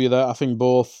agree with you there. I think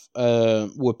both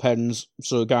were pens,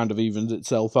 so it kind of evens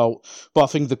itself out. But I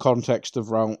think the context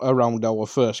of around our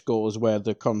first goal is where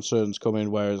the concerns come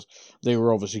in, whereas they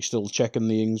were obviously still checking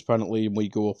the Ings penalty, and we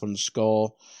go up and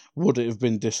score. Would it have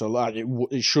been disallowed?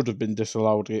 It should have been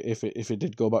disallowed if it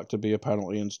did go back to be a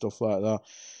penalty and stuff like that.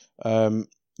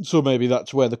 So maybe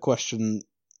that's where the question...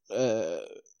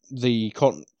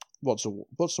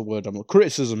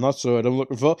 criticism, that's the word I'm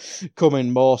looking for, come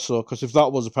in more so, because if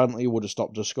that was a penalty, it would have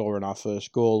stopped us scoring our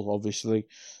first goal, obviously.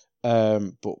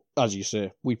 But as you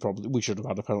say, we should have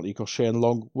had a penalty because Shane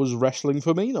Long was wrestling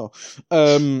Firmino.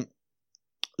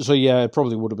 So yeah, it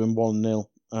probably would have been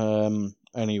 1-0.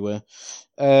 Anyway.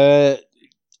 Yeah,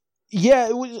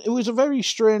 it was a very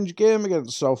strange game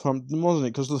against Southampton, wasn't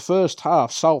it? Because the first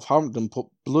half, Southampton put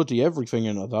bloody everything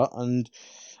into that, and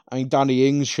Danny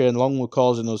Ings, Shane Long were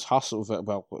causing us hassle,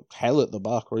 hell at the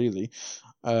back, really.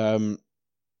 I've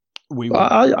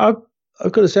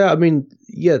got to say,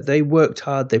 they worked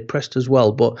hard, they pressed as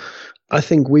well, but I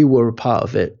think we were a part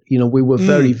of it. We were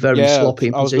very, very sloppy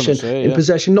in possession.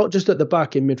 Possession, not just at the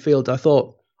back in midfield. I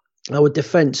thought our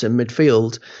defence and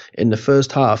midfield in the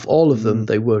first half, all of them,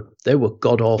 they were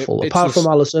god awful. Apart from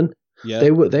Alisson,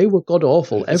 they were god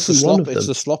awful. Every one of them. It's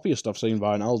the sloppiest I've seen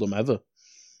Wijnaldum ever.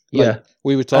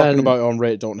 We were talking about it on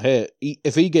Rate Don't Hate.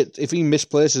 If he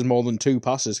misplaces more than 2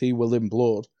 passes, he will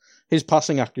implode. His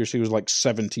passing accuracy was like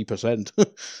 70%.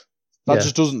 That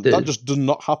just does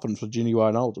not happen for Gini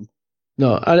Wijnaldum.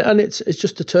 No, and it's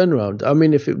just a turnaround. I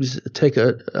mean, if it was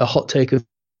a hot take of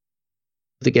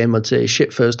the game, I'd say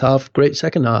shit first half, great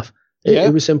second half.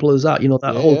 It was simple as that.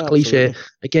 That old cliche,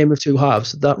 absolutely. A game of 2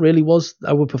 halves. That really was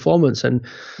our performance, and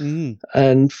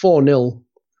 4-0.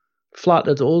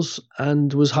 Flattered us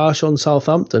and was harsh on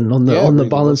Southampton on the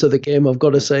balance of the game. I've got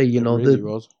to say,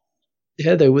 was.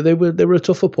 Yeah, they were a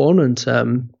tough opponent.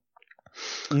 But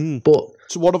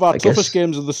so one of our toughest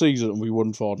games of the season, and we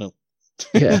won 4-0.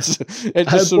 Yeah, it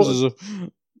just sums us up.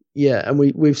 Yeah, and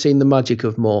we've seen the magic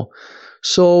of more.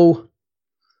 So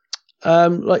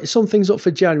Like some things up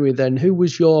for January then. Who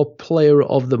was your player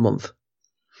of the month?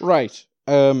 Right.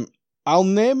 I'll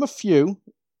name a few,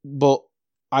 but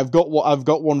I've got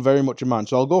one very much in mind.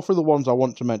 So I'll go through the ones I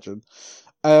want to mention.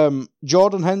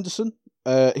 Jordan Henderson.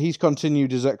 He's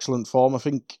continued his excellent form. I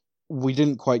think we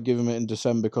didn't quite give him it in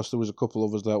December because there was a couple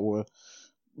of us that were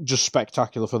just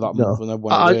spectacular for that month, and then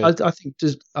went away.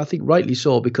 I think rightly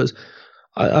so, because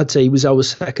I'd say he was our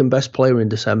second best player in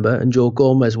December, and Joe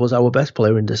Gomez was our best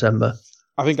player in December.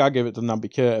 I think I gave it to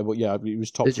Naby Keita, but yeah, he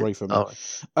was top three for me.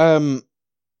 Oh.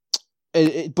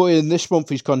 But in this month,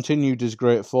 he's continued his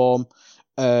great form.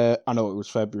 I know it was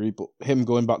February, but him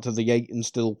going back to the 8 and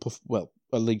still,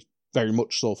 at least very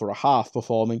much so for a half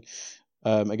performing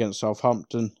against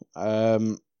Southampton.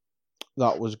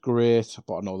 That was great,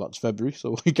 but I know that's February,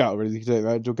 so we can't really take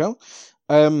that into account.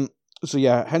 So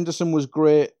yeah, Henderson was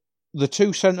great. The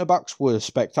two centre-backs were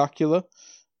spectacular.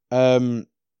 Van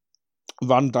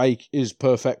Dijk is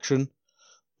perfection.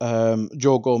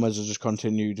 Joe Gomez has just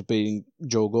continued being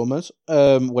Joe Gomez.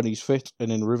 When he's fit and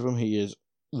in rhythm, he is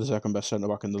the second best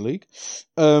centre-back in the league.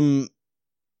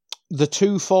 The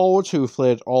two forwards who have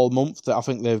played all month, I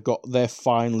think they're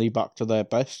finally back to their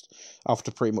best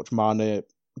after pretty much Mane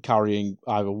carrying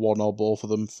either one or both of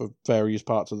them for various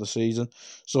parts of the season.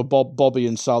 So Bobby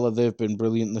and Salah, they've been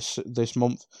brilliant this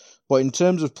month. But in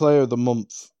terms of player of the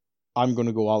month, I'm going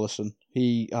to go Alisson.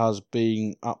 He has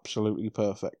been absolutely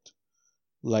perfect.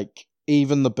 Like,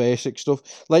 even the basic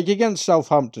stuff. Like, against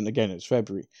Southampton, again, it's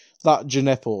February, that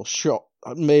Djenepo shot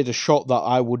made a shot that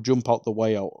I would jump out the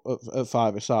way out at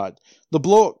five-a-side. The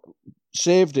bloke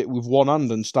saved it with one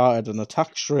hand and started an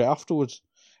attack straight afterwards.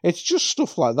 It's just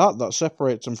stuff like that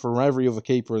separates him from every other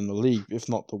keeper in the league, if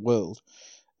not the world.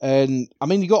 And I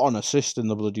mean, he got an assist in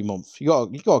the bloody month. You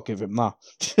got to give him that.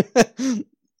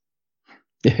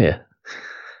 Yeah,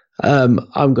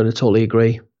 I'm going to totally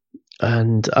agree.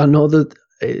 And I know that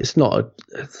it's not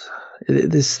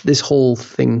this whole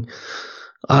thing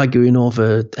arguing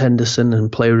over Henderson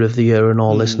and Player of the Year and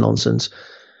all this nonsense.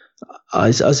 I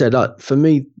said that for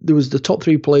me, there was the top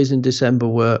three players in December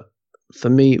were, for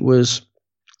me, it was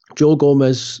Joe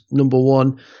Gomez number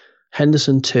 1,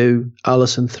 Henderson 2,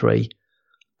 Alisson 3,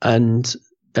 and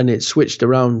it switched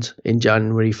around in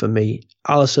January for me.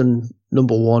 Alisson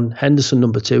number 1, Henderson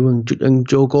number 2, and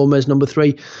Joe Gomez number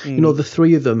 3. You know, the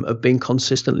three of them have been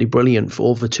consistently brilliant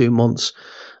for over 2 months.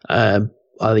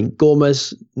 I think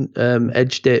Gomez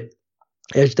edged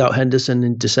out Henderson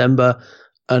in December,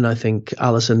 and I think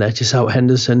Alisson edges out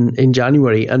Henderson in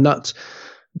January, and that's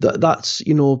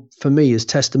you know, for me, is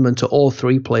testament to all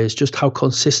three players, just how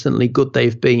consistently good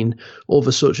they've been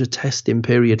over such a testing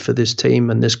period for this team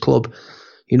and this club.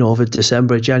 You know, over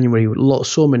December, January,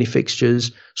 so many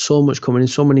fixtures, so much coming in,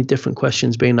 so many different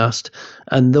questions being asked,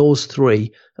 and those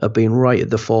three have been right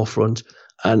at the forefront.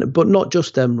 But not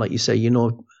just them, like you say. You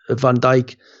know, Van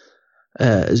Dijk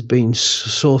has been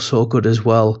so good as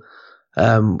well.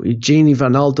 Gini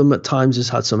Wijnaldum at times has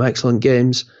had some excellent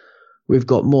games. We've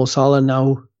got Mo Salah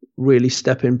now really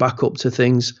stepping back up to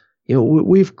things. You know,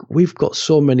 we've got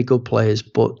so many good players,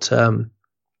 but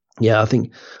yeah, I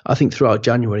think throughout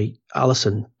January,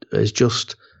 Alisson is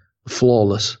just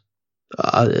flawless.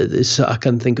 I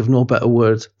can think of no better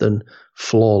word than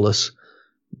flawless.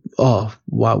 Oh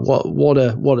wow! What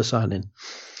a signing!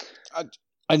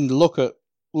 And look at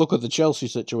the Chelsea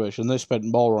situation. They spent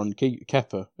more on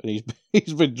Kepa, and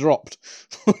he's been dropped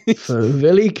for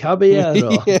Willy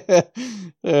Caballero.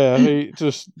 yeah. He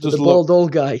just the bald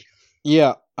old guy.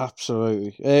 Yeah,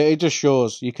 absolutely. It just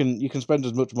shows you can spend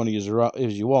as much money as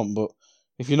you want, but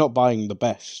if you're not buying the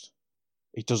best,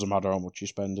 it doesn't matter how much you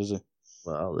spend, does it?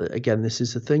 Well, again, this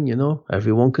is the thing, you know.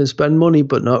 Everyone can spend money,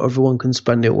 but not everyone can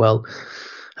spend it well.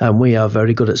 And we are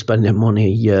very good at spending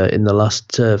money in the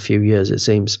last few years, it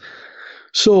seems.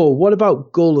 So what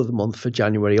about goal of the month for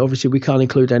January? Obviously, we can't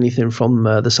include anything from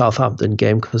the Southampton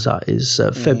game because that is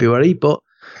February. But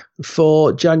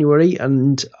for January,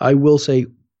 and I will say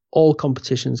all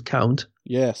competitions count.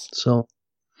 Yes. So,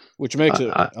 which makes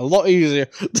it a lot easier.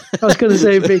 I was going to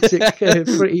say it makes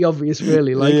it pretty obvious,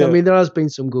 really. Like, yeah. I mean, there has been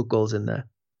some good goals in there.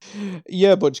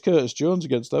 Yeah, but it's Curtis Jones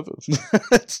against Everton.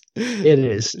 It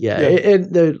is, yeah.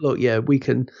 Look, yeah, we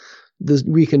can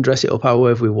dress it up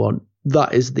however we want.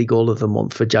 That is the goal of the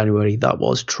month for January. That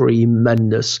was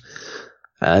tremendous,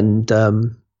 and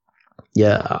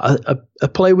yeah, a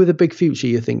player with a big future.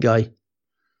 You think, Guy?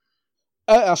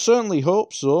 I certainly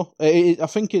hope so. I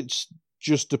think it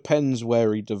just depends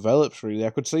where he develops. Really, I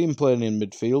could see him playing in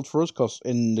midfield for us because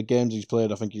in the games he's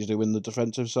played, I think he's doing the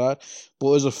defensive side.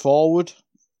 But as a forward,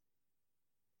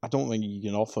 I don't think he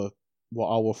can offer what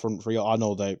our front three. I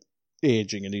know they're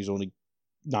aging, and he's only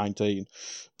 19.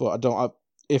 But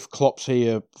if Klopp's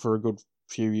here for a good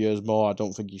few years more, I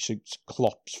don't think he suits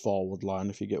Klopp's forward line,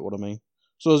 if you get what I mean.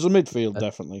 So as a midfield,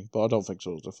 definitely, but I don't think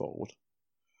so as a forward.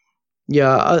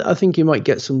 Yeah, I think he might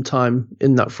get some time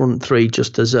in that front three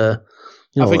just as a,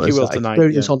 I think he will tonight.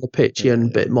 Experience on the pitch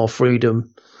and a bit more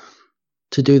freedom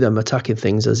to do them attacking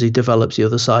things as he develops the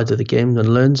other side of the game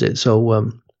and learns it.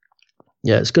 So,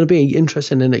 it's going to be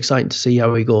interesting and exciting to see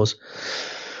how he goes.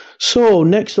 So,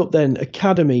 next up then,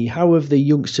 Academy. How have the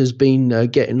youngsters been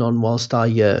getting on whilst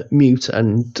I mute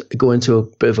and go into a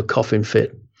bit of a coughing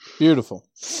fit? Beautiful.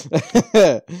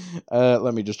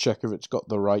 Let me just check if it's got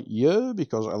the right year,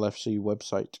 because LFC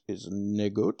website is no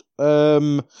good.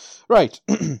 Right.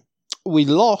 We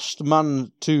lost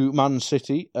to Man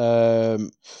City.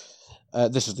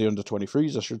 This is the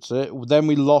under-23s, I should say. Then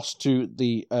we lost to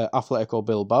the Atletico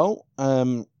Bilbao.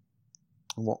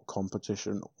 What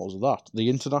competition was that? The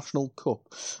International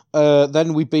Cup.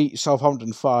 Then we beat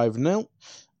Southampton 5-0.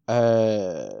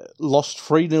 Lost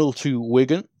 3-0 to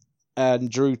Wigan.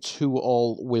 And drew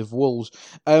 2-2 with Wolves.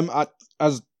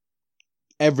 As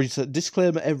every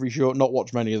disclaimer, every show, not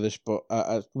watched many of this, but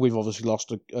we've obviously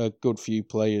lost a good few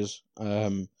players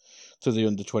to the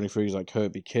under-23s, like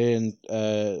Herbie Kane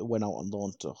went out on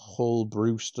loan to Hull,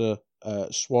 Brewster,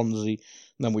 Swansea, and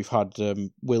then we've had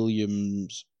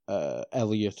Williams,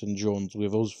 Elliott, and Jones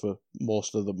with us for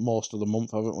most of the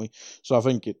month, haven't we? So I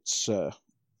think it's a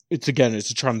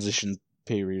transition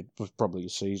period, probably a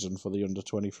season for the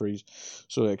under-23s,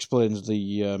 so it explains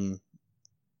the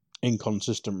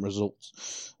inconsistent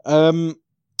results. On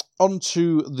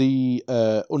to the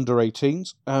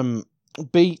under-18s.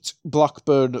 Beat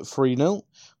Blackburn 3-0,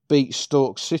 beat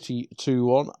Stoke City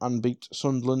 2-1, and beat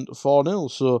Sunderland 4-0.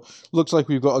 So looks like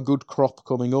we've got a good crop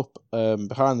coming up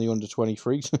behind the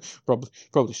under-23s.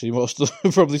 probably see most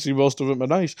of them are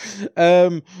nice.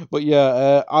 But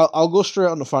yeah, I'll go straight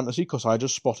on to fantasy, because I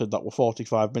just spotted that we're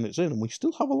 45 minutes in and we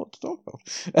still have a lot to talk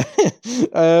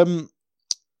about.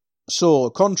 So,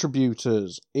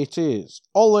 contributors, it is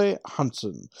Ole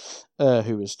Hansen,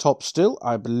 who is top still.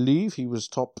 I believe he was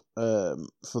top for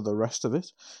the rest of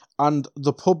it. And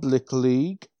the Public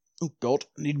League, oh God,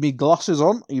 need me glasses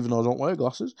on, even though I don't wear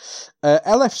glasses.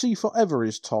 LFC Forever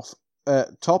is top.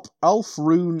 Alf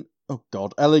Roon, oh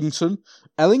God, Ellingson?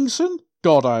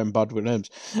 God, I am bad with names.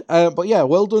 But yeah,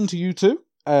 well done to you two.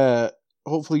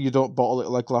 Hopefully you don't bottle it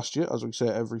like last year, as we say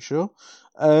at every show.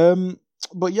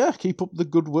 But yeah, keep up the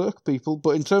good work, people.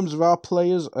 But in terms of our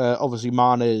players, obviously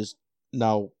Mane is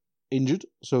now injured,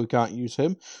 so we can't use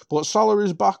him. But Salah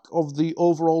is back of the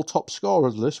overall top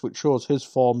scorers list, which shows his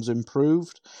form's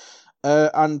improved.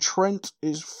 And Trent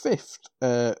is 5th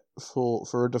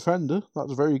for a defender.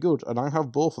 That's very good, and I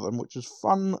have both of them, which is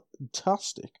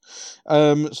fantastic.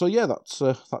 So yeah, that's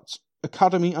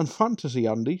Academy and Fantasy,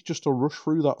 Andy, just to rush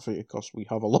through that for you, because we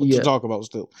have a lot to talk about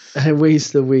still. We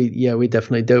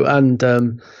definitely do, and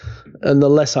the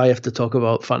less I have to talk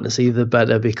about Fantasy, the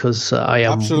better, because I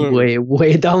am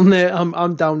way down there.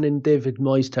 I'm down in David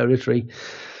Moyes territory.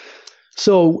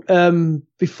 So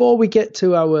before we get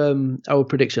to our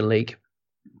prediction league,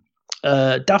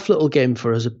 daft little game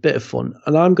for us, a bit of fun,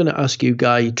 and I'm going to ask you,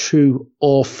 Guy, true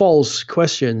or false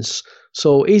questions.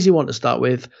 So easy one to start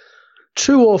with.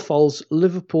 True or false,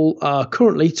 Liverpool are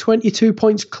currently 22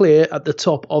 points clear at the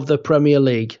top of the Premier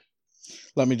League.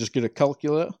 Let me just get a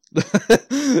calculator.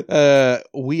 That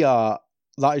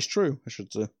is true, I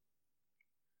should say.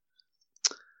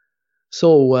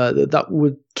 So that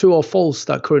would, true or false,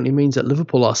 that currently means that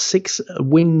Liverpool are 6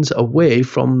 wins away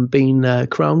from being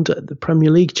crowned the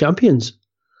Premier League champions.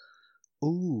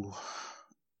 Ooh,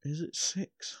 is it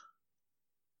 6?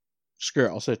 Screw it,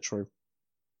 I'll say true.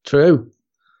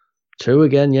 True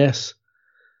again, yes.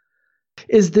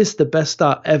 Is this the best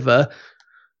start ever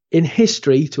in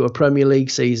history to a Premier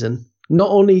League season? Not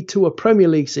only to a Premier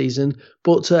League season,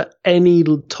 but to any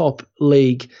top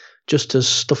league, just to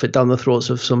stuff it down the throats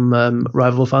of some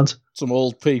rival fans? Some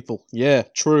old people. Yeah,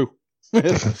 true.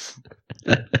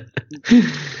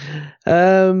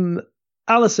 Alisson,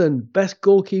 best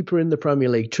goalkeeper in the Premier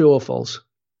League, true or false?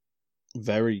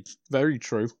 Very, very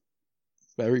true.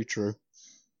 Very true.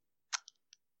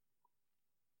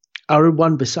 Aaron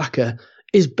Wan-Bissaka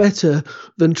is better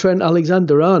than Trent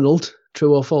Alexander-Arnold,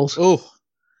 true or false? Oh,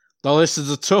 now this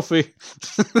is a toughie.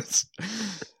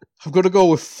 I've got to go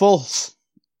with false.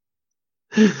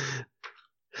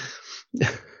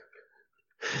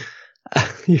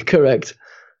 You're correct.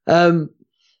 Marcus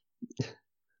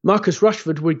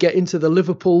Rashford would get into the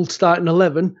Liverpool starting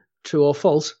 11, true or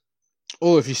false?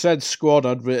 Oh, if you said squad,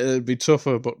 it'd be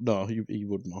tougher, but no, he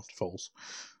wouldn't have. False.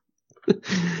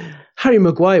 Harry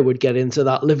Maguire would get into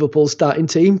that Liverpool starting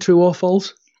team, true or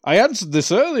false? I answered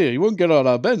this earlier. He won't get on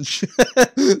our bench.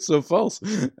 So false.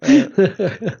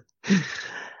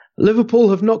 Liverpool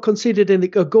have not conceded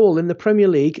a goal in the Premier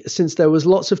League since there was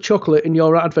lots of chocolate in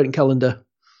your advent calendar.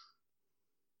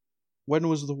 When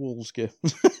was the Wolves game?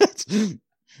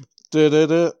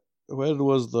 When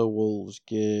was the Wolves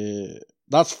game?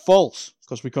 That's false,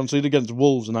 because we conceded against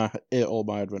Wolves and I ate all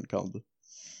my advent calendar.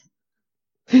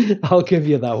 I'll give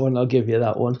you that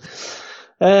one.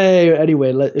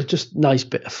 Anyway, just nice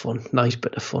bit of fun.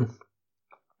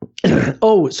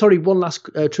 Oh, sorry, one last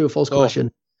true or false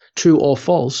question. True or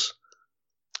false?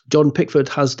 John Pickford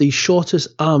has the shortest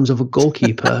arms of a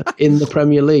goalkeeper in the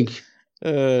Premier League.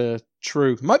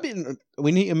 True. Might be.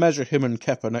 We need to measure him and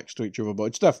Kepa next to each other, but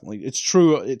it's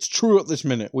true. It's true at this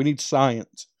minute. We need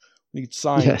science.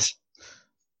 Yes.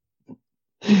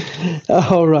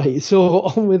 All right. So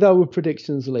on with our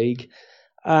predictions league,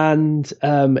 and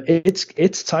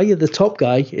it's tight. The top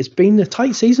guy. It's been a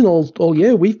tight season all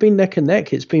year. We've been neck and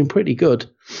neck. It's been pretty good.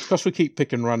 Because we keep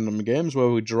picking random games where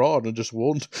we draw and just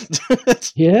won't.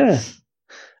 Yeah.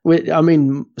 I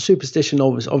mean, superstition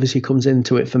obviously comes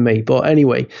into it for me. But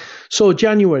anyway, so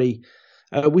January,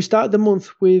 we started the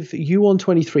month with you on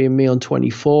 23 and me on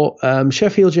 24.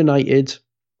 Sheffield United,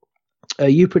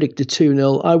 you predicted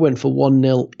 2-0. I went for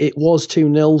 1-0. It was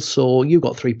 2-0, so you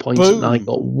got 3 points and I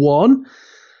got 1.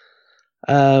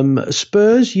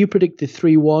 Spurs, you predicted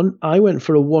 3-1. I went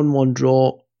for a 1-1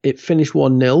 draw. It finished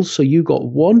 1-0, so you got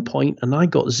 1 point and I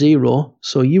got 0.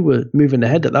 So you were moving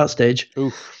ahead at that stage.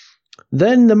 Oof.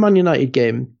 Then the Man United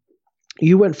game,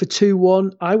 you went for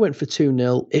 2-1, I went for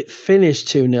 2-0. It finished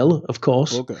 2-0, of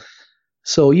course. Okay.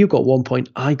 So you got 1 point,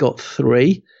 I got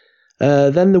 3.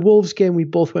 Then the Wolves game, we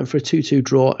both went for a 2-2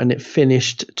 draw and it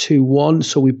finished 2-1.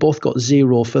 So we both got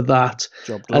 0 for that.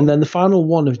 Job done. And then the final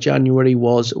one of January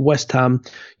was West Ham.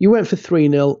 You went for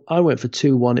 3-0, I went for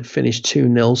 2-1. It finished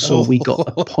 2-0. So we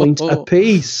got a point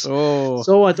apiece. Oh.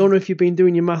 So I don't know if you've been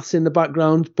doing your maths in the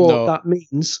background, but that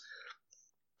means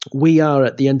we are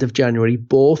at the end of January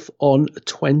both on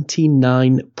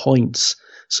 29 points.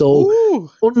 So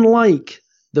unlike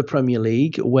the Premier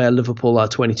League, where Liverpool are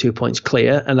 22 points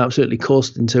clear and absolutely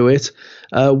coasting to it,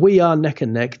 we are neck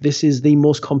and neck. This is the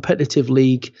most competitive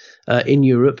league in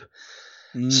Europe.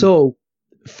 So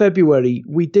February,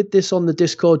 we did this on the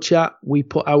Discord chat. We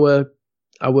put our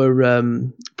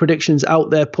predictions out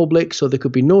there public, so there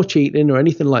could be no cheating or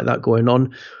anything like that going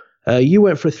on. You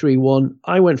went for 3-1.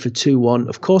 I went for 2-1.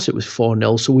 Of course, it was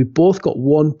 4-0. So we both got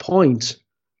 1 point.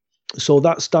 So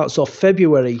that starts off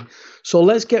February. So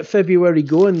let's get February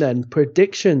going then.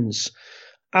 Predictions.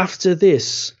 After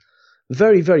this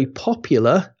very, very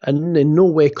popular and in no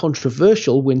way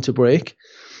controversial winter break,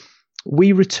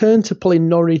 we return to play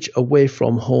Norwich away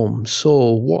from home.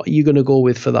 So what are you going to go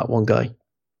with for that one, Guy?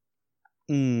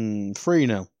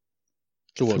 3-0.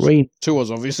 To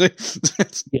us, obviously.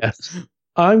 Yes.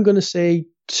 I'm going to say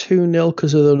 2-0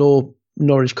 because of the no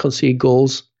Norwich concede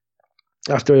goals.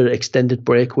 After an extended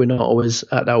break, we're not always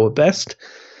at our best.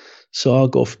 So I'll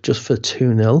go just for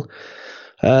 2-0.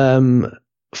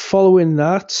 Following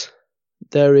that,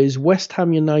 there is West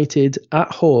Ham United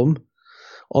at home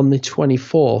on the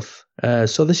 24th.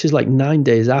 So this is like 9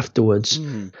 days afterwards.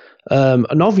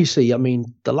 And obviously, I mean,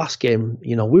 the last game,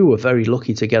 we were very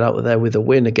lucky to get out of there with a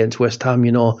win against West Ham.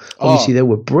 Obviously they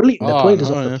were brilliant. They played us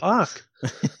off the park.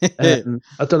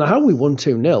 I don't know how we won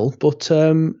 2-0, but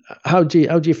how do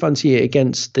you fancy it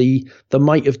against the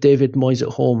might of David Moyes at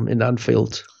home in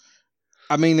Anfield?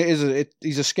 I mean,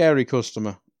 he's a scary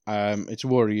customer. It's a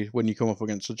worry when you come up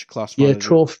against such a class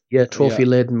manager. Trophy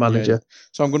laden manager. Yeah.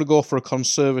 So I'm going to go for a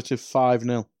conservative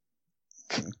 5-0.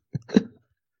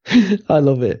 I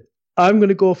love it. I'm going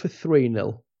to go for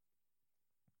 3-0.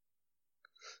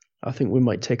 I think we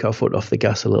might take our foot off the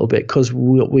gas a little bit because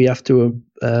we have to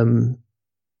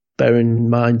bear in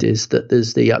mind is that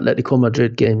there's the Atletico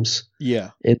Madrid games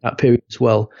in that period as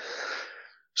well.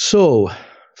 So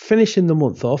finishing the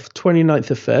month off, 29th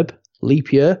of Feb,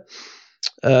 leap year,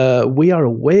 we are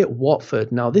away at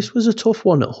Watford. Now, this was a tough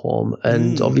one at home,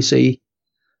 and obviously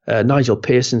Nigel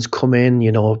Pearson's come in,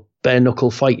 bare knuckle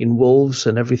fighting Wolves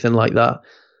and everything like that.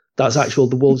 That's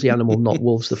the Wolves the animal, not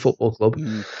Wolves the football club.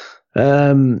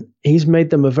 He's made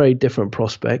them a very different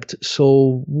prospect.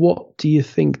 So what do you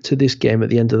think to this game at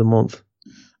the end of the month?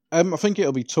 I think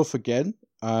it'll be tough again.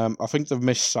 I think they've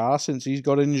missed Sarr since he's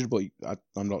got injured, but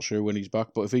I'm not sure when he's back.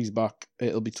 But if he's back,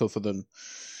 it'll be tougher than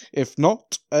if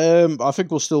not. I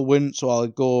think we'll still win, so I'll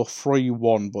go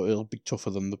 3-1, but it'll be tougher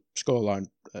than the scoreline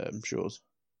shows.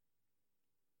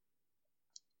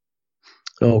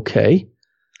 Okay.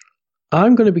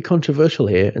 I'm going to be controversial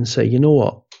here and say, you know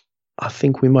what? I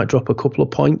think we might drop a couple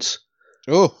of points.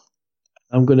 Oh.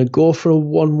 I'm going to go for a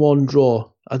 1-1 draw.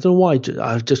 I don't know why.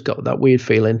 I've just got that weird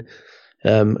feeling.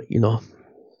 I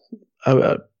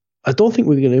don't think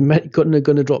we're going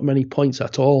to drop many points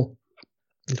at all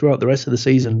throughout the rest of the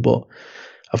season, but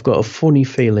I've got a funny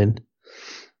feeling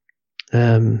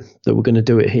that we're going to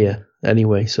do it here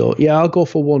anyway. So, yeah, I'll go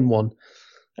for 1-1.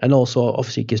 And also,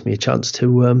 obviously, it gives me a chance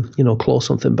to, claw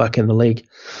something back in the league.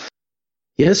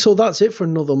 Yeah, so that's it for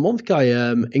another month, Guy.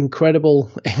 Incredible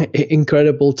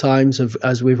times,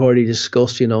 as we've already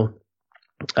discussed,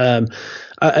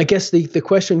 I guess the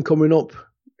question coming up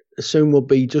soon will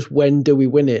be just when do we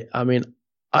win it? I mean,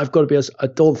 I've got to be honest, I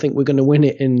don't think we're going to win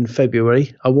it in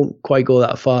February. I won't quite go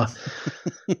that far.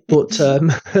 But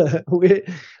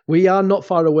we are not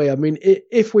far away. I mean,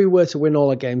 if we were to win all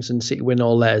our games and City win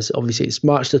all theirs, obviously it's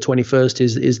March the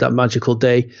 21st is that magical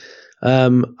day.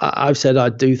 I've said I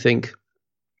do think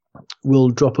we'll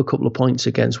drop a couple of points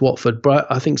against Watford. But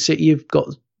I think City have got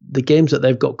the games that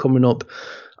they've got coming up.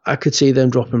 I could see them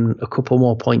dropping a couple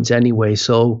more points anyway.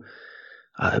 So,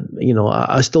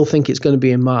 I still think it's going to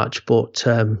be in March. But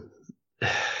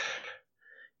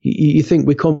you think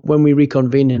when we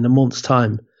reconvene in a month's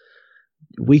time,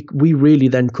 we really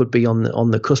then could be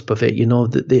on the cusp of it.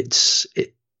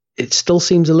 That it still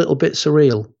seems a little bit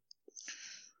surreal.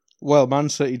 Well, Man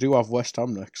City do have West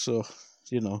Ham next, so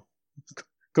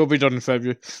could be done in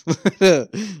February.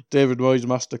 David Moyes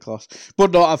masterclass.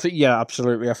 But no, I think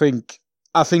absolutely.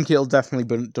 I think it'll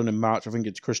definitely be done in March. I think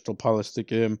it's Crystal Palace, the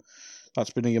game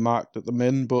that's been earmarked at the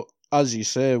min. But as you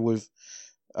say, with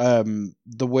the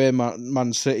way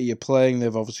Man City are playing,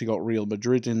 they've obviously got Real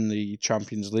Madrid in the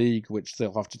Champions League, which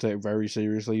they'll have to take very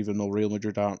seriously, even though Real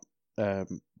Madrid aren't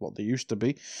what they used to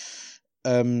be.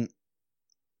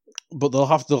 But they'll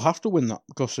have to win that,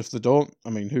 because if they don't, I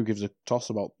mean, who gives a toss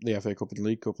about the FA Cup and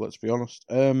League Cup? Let's be honest.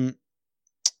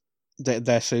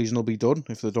 Their season will be done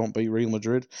if they don't beat Real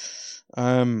Madrid.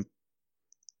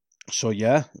 So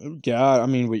yeah. I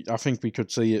mean, I think we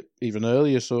could see it even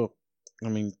earlier. So, I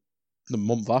mean, the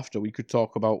month after, we could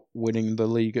talk about winning the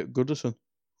league at Goodison.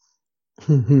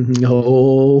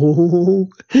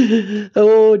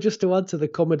 Just to add to the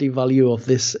comedy value of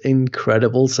this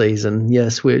incredible season,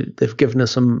 yes, they've given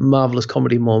us some marvellous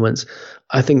comedy moments.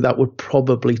 I think that would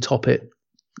probably top it,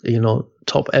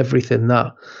 top everything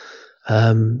that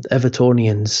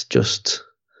Evertonians just,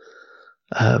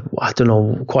 I don't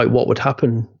know quite what would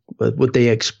happen. Would they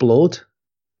explode?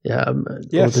 Yeah,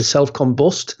 yes. Or they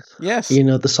self-combust? Yes.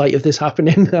 The sight of this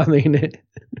happening, I mean,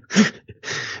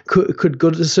 could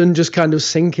Goodison just kind of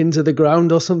sink into the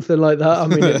ground or something like that? I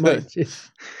mean, it might.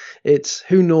 It's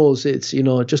who knows? It's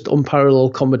just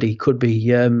unparalleled comedy could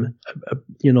be on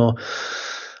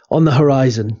the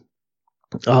horizon.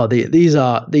 Oh, these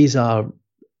are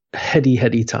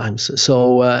heady times.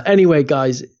 So anyway,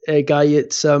 guys, Guy,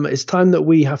 it's time that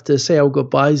we have to say our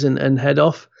goodbyes and head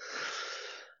off.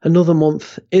 Another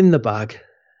month in the bag.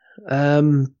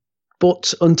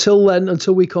 But until then,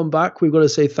 until we come back, we've got to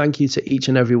say thank you to each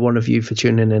and every one of you for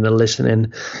tuning in and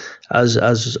listening. As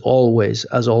always,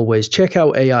 check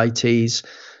out AITs.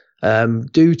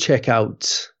 Do check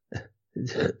out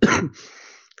the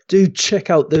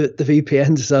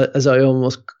VPNs as I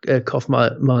almost cough my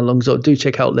lungs up. Do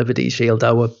check out Liberty Shield,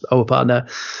 our partner.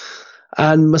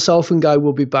 And myself and Guy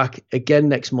will be back again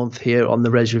next month here on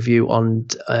the Res Review on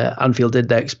Anfield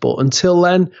Index. But until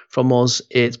then, from us,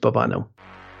 it's bye-bye now.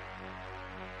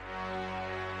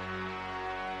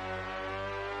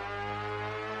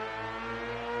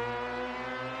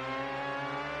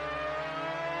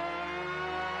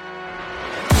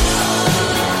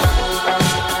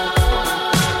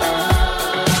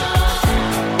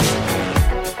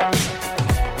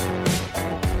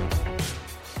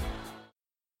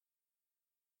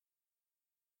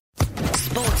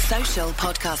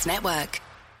 Podcast Network.